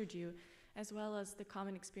captured you, as well as the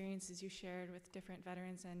common experiences you shared with different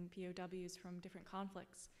veterans and POWs from different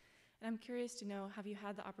conflicts. And I'm curious to know, have you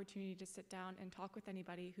had the opportunity to sit down and talk with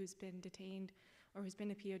anybody who's been detained or who's been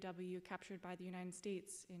a POW captured by the United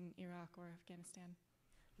States in Iraq or Afghanistan?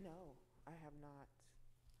 No, I have not.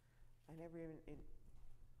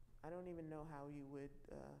 I don't even know how you would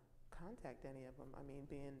contact any of them. I mean,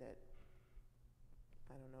 being that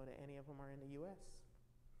I don't know that any of them are in the U.S.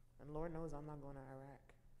 And Lord knows I'm not going to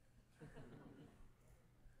Iraq.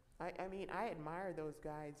 I mean, I admire those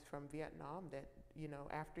guys from Vietnam that, you know,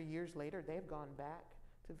 after years later, they've gone back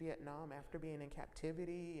to Vietnam after being in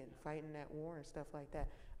captivity and fighting that war and stuff like that.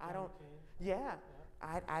 I don't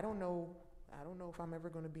know if I'm ever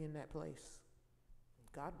going to be in that place.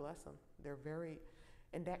 God bless them. They're very,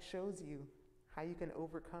 and that shows you how you can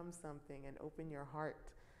overcome something and open your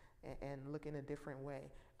heart and look in a different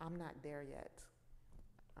way. I'm not there yet.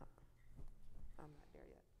 I'm not there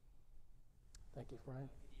yet. Thank you, Brian.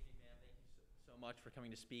 Good evening, ma'am. Thank you so much for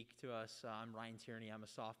coming to speak to us. I'm Ryan Tierney. I'm a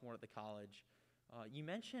sophomore at the college. You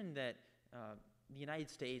mentioned that the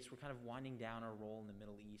United States, we're kind of winding down our role in the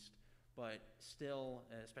Middle East, but still,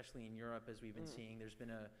 especially in Europe, as we've been seeing, there's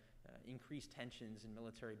been increased tensions and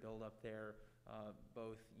military buildup there,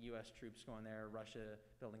 both U.S. troops going there, Russia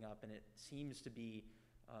building up, and it seems to be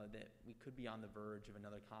that we could be on the verge of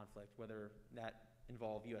another conflict, whether that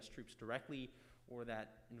involve U.S. troops directly or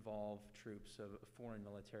that involve troops of foreign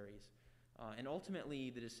militaries. And ultimately,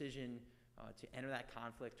 the decision to enter that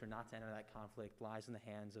conflict or not to enter that conflict lies in the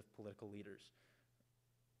hands of political leaders.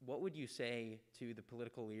 What would you say to the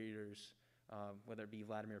political leaders, whether it be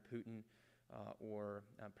Vladimir Putin or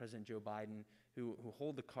President Joe Biden, who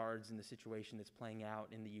hold the cards in the situation that's playing out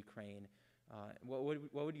in the Ukraine? What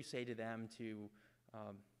would you say to them to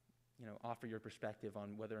offer your perspective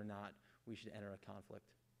on whether or not we should enter a conflict?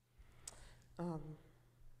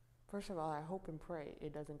 First of all, I hope and pray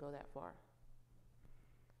it doesn't go that far.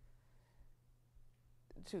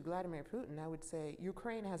 To Vladimir Putin, I would say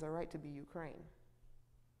Ukraine has a right to be Ukraine.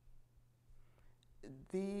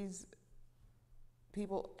 These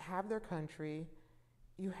people have their country.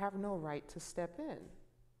 You have no right to step in.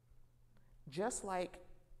 Just like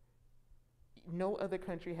no other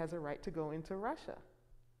country has a right to go into Russia.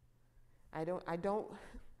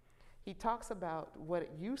 He talks about what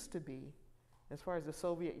it used to be as far as the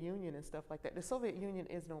Soviet Union and stuff like that. The Soviet Union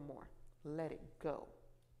is no more. Let it go.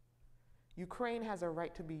 Ukraine has a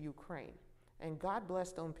right to be Ukraine. And God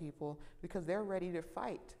bless those people because they're ready to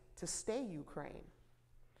fight to stay Ukraine.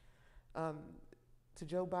 To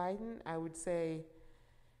Joe Biden, I would say,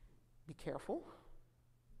 be careful.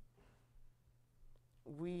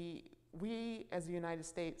 We as the United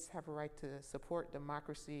States have a right to support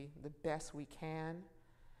democracy the best we can,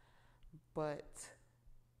 but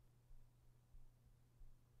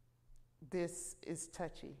this is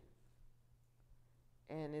touchy.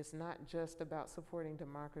 And it's not just about supporting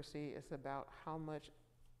democracy, it's about how much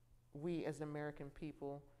we as American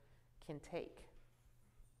people can take.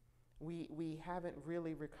 We haven't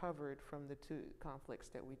really recovered from the two conflicts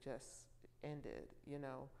that we just ended, you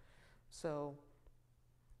know. So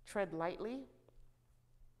tread lightly,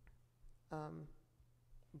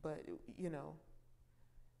 but, you know,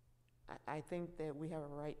 I think that we have a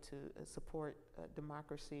right to support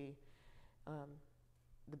democracy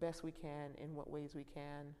the best we can in what ways we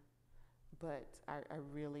can, but I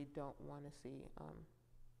really don't want to see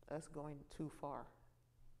us going too far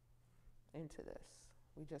into this.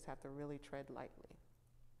 We just have to really tread lightly.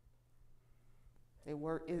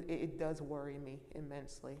 It does worry me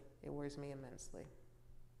immensely. It worries me immensely.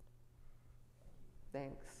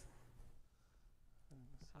 Thanks.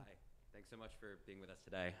 Hi, thanks so much for being with us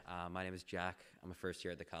today. My name is Jack. I'm a first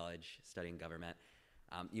year at the college studying government.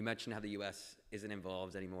 You mentioned how the U.S. isn't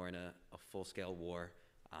involved anymore in a full-scale war.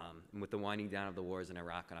 And with the winding down of the wars in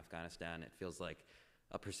Iraq and Afghanistan, it feels like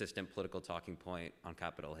a persistent political talking point on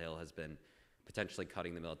Capitol Hill has been potentially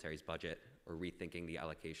cutting the military's budget or rethinking the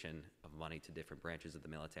allocation of money to different branches of the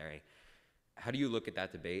military. How do you look at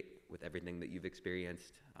that debate with everything that you've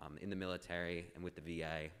experienced in the military and with the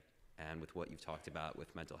VA? and with what you've talked about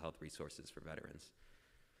with mental health resources for veterans?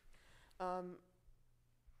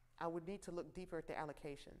 I would need to look deeper at the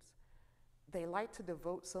allocations. They like to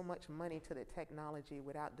devote so much money to the technology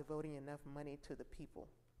without devoting enough money to the people.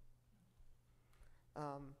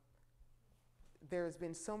 There's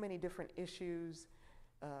been so many different issues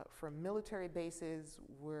from military bases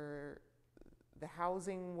where the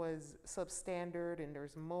housing was substandard and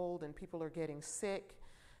there's mold and people are getting sick,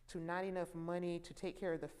 to not enough money to take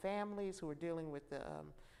care of the families who are dealing with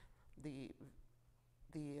the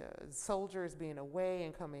soldiers being away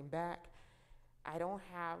and coming back. I don't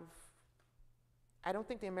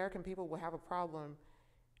think the American people will have a problem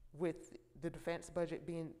with the defense budget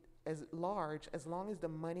being as large as long as the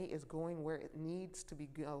money is going where it needs to be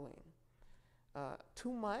going.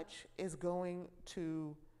 Too much is going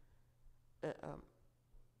to,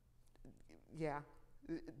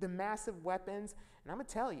 the massive weapons, and I'm gonna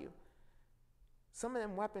tell you, some of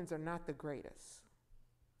them weapons are not the greatest.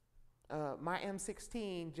 My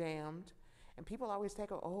M16 jammed, and people always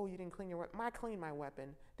take, oh, you didn't clean your weapon. I cleaned my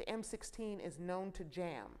weapon. The M16 is known to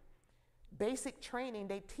jam. Basic training,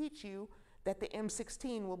 they teach you that the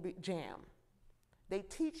M16 will be jam. They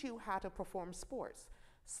teach you how to perform sports.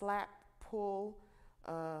 Slap, pull,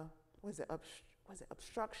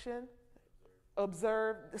 obstruction?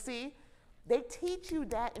 Observe, see? They teach you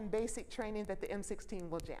that in basic training that the M16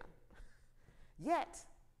 will jam. Yet,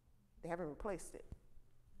 they haven't replaced it.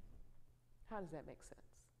 How does that make sense?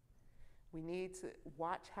 We need to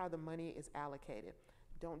watch how the money is allocated.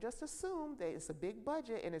 Don't just assume that it's a big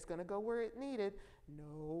budget and it's gonna go where it needed.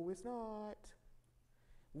 No, it's not.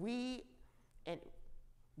 We,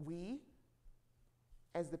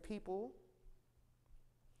 as the people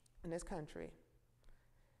in this country,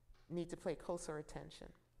 need to pay closer attention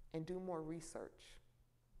and do more research.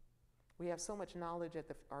 We have so much knowledge at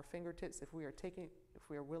our fingertips if we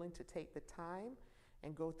are willing to take the time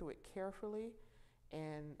and go through it carefully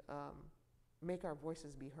and make our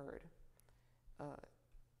voices be heard.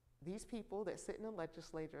 These people that sit in the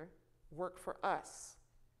legislature work for us.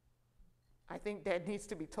 I think that needs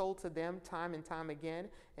to be told to them time and time again,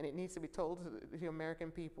 and it needs to be told to the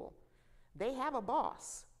American people. They have a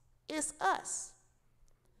boss. It's us.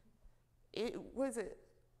 Was it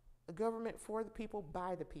a government for the people,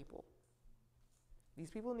 by the people?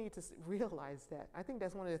 These people need to realize that. I think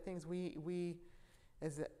that's one of the things we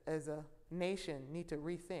as a nation need to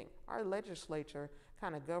rethink. Our legislature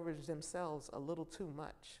kind of governs themselves a little too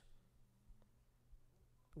much.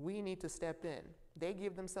 We need to step in. They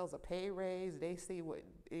give themselves a pay raise. They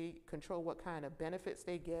control what kind of benefits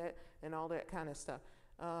they get and all that kind of stuff.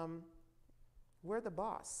 We're the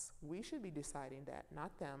boss. We should be deciding that,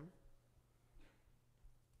 not them.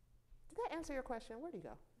 Did that answer your question? Where'd he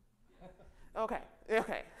go? Okay. I think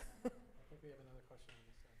we have another question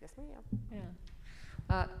on this side. Yes, ma'am.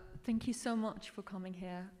 Yeah. Thank you so much for coming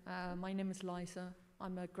here. My name is Liza.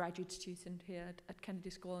 I'm a graduate student here at Kennedy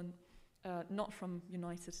School, and not from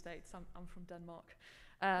United States. I'm from Denmark.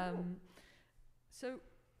 So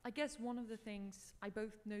I guess one of the things I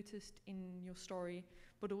both noticed in your story,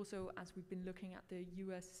 but also as we've been looking at the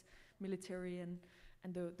U.S. military and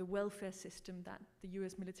the welfare system that the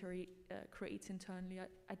U.S. military creates internally,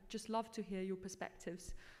 I'd just love to hear your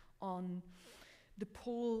perspectives on the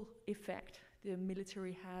pull effect the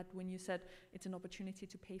military had when you said it's an opportunity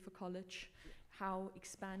to pay for college, how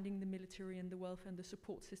expanding the military and the welfare and the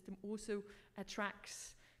support system also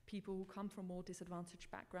attracts people who come from more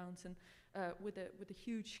disadvantaged backgrounds and with a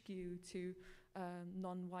huge skew to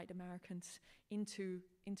non-white Americans into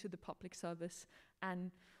the public service,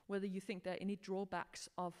 and whether you think there are any drawbacks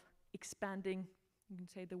of expanding, you can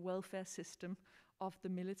say, the welfare system of the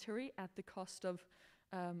military at the cost of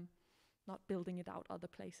not building it out other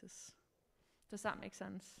places. Does that make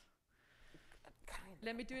sense? Kind of.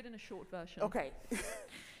 Let me do it in a short version. Okay.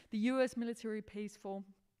 The US military pays for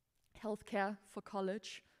healthcare, for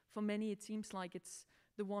college. For many, it seems like it's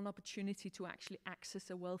the one opportunity to actually access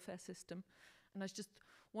a welfare system. And I was just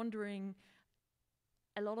wondering,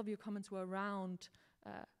 a lot of your comments were around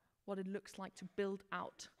what it looks like to build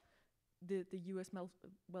out the US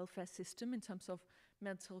welfare system in terms of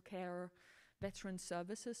mental care, veteran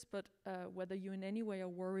services, but whether you in any way are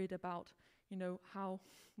worried about, how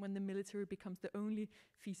when the military becomes the only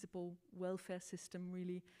feasible welfare system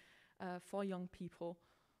really for young people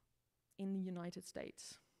in the United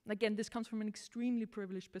States. Again, this comes from an extremely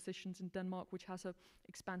privileged position in Denmark, which has an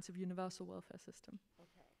expansive universal welfare system.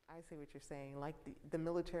 Okay, I see what you're saying. Like the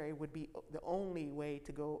military would be the only way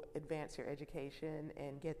to go advance your education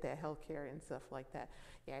and get that health care and stuff like that.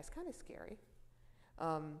 Yeah, it's kind of scary.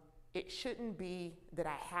 It shouldn't be that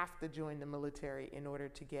I have to join the military in order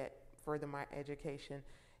to get further my education.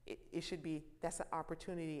 It should be, that's an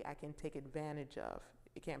opportunity I can take advantage of.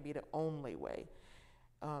 It can't be the only way.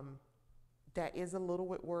 That is a little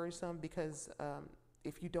bit worrisome because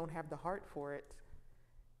if you don't have the heart for it,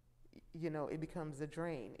 you know, it becomes a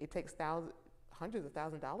drain. It takes hundreds of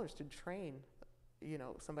thousands of dollars to train, you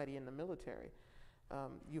know, somebody in the military.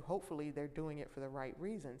 Hopefully they're doing it for the right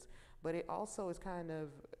reasons, but it also is kind of,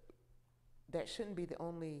 that shouldn't be the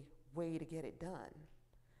only way to get it done,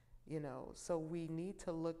 you know. So we need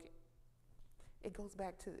to look, it goes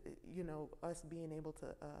back to, you know, us being able to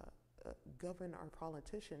govern our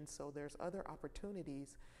politicians, so there's other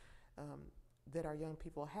opportunities that our young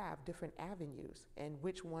people have, different avenues, and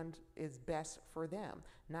which one is best for them,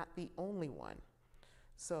 not the only one.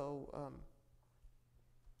 So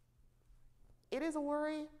it is a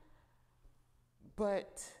worry,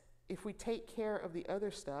 but if we take care of the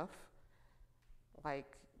other stuff,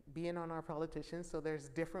 like being on our politicians, so there's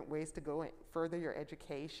different ways to go and further your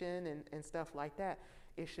education and stuff like that,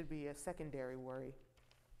 it should be a secondary worry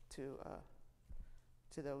to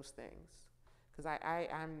those things. Because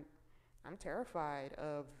I'm terrified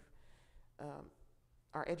of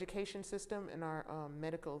our education system and our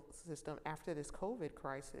medical system after this COVID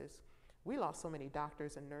crisis. We lost so many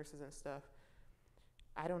doctors and nurses and stuff.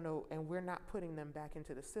 I don't know, and we're not putting them back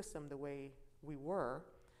into the system the way we were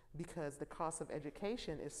because the cost of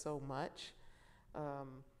education is so much,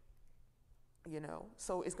 you know.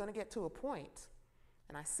 So it's going to get to a point,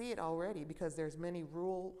 and I see it already because there's many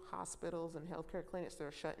rural hospitals and healthcare clinics that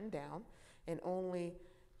are shutting down, and only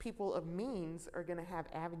people of means are going to have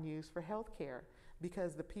avenues for healthcare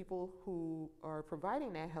because the people who are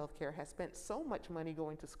providing that healthcare has spent so much money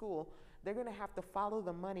going to school, they're going to have to follow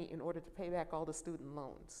the money in order to pay back all the student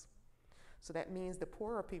loans. So that means the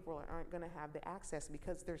poorer people aren't going to have the access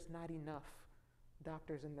because there's not enough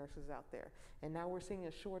doctors and nurses out there. And now we're seeing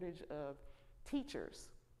a shortage of teachers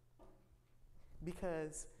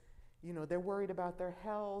because, you know, they're worried about their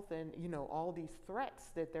health and, you know, all these threats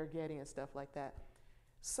that they're getting and stuff like that.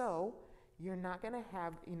 So you're not going to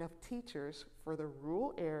have enough teachers for the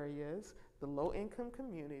rural areas, the low-income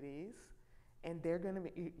communities, and they're going to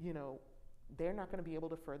be, you know, they're not going to be able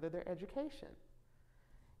to further their education.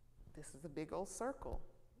 This is a big old circle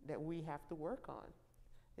that we have to work on.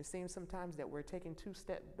 It seems sometimes that we're taking 2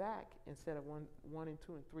 steps back instead of one and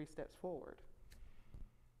 2 and 3 steps forward.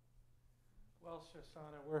 Well,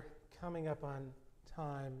 Shoshana, we're coming up on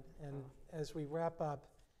time, and as we wrap up,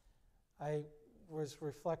 I was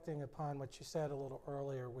reflecting upon what you said a little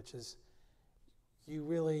earlier, which is you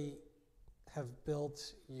really have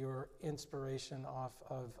built your inspiration off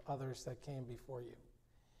of others that came before you.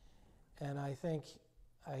 And I think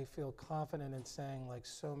I feel confident in saying, like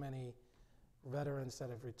so many veterans that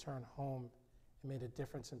have returned home and made a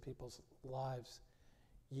difference in people's lives,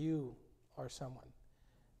 you are someone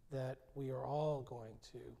that we are all going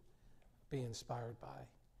to be inspired by,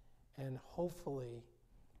 and hopefully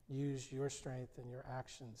use your strength and your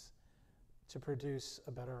actions to produce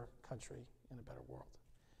a better country and a better world.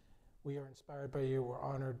 We are inspired by you. We're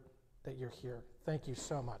honored that you're here. Thank you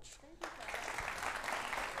so much.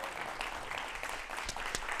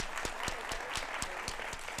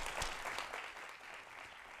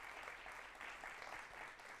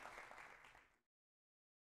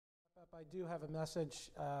 I do have a message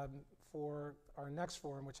for our next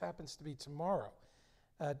forum, which happens to be tomorrow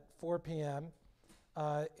at 4 p.m.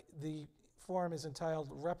 The forum is entitled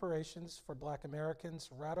Reparations for Black Americans,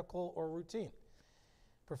 Radical or Routine.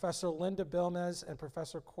 Professor Linda Bilmez and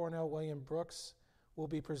Professor Cornell William Brooks will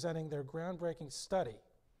be presenting their groundbreaking study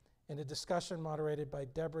in a discussion moderated by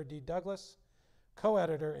Deborah D. Douglas,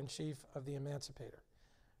 co-editor-in-chief of The Emancipator.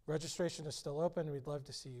 Registration is still open. We'd love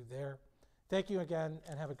to see you there. Thank you again,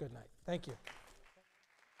 and have a good night. Thank you.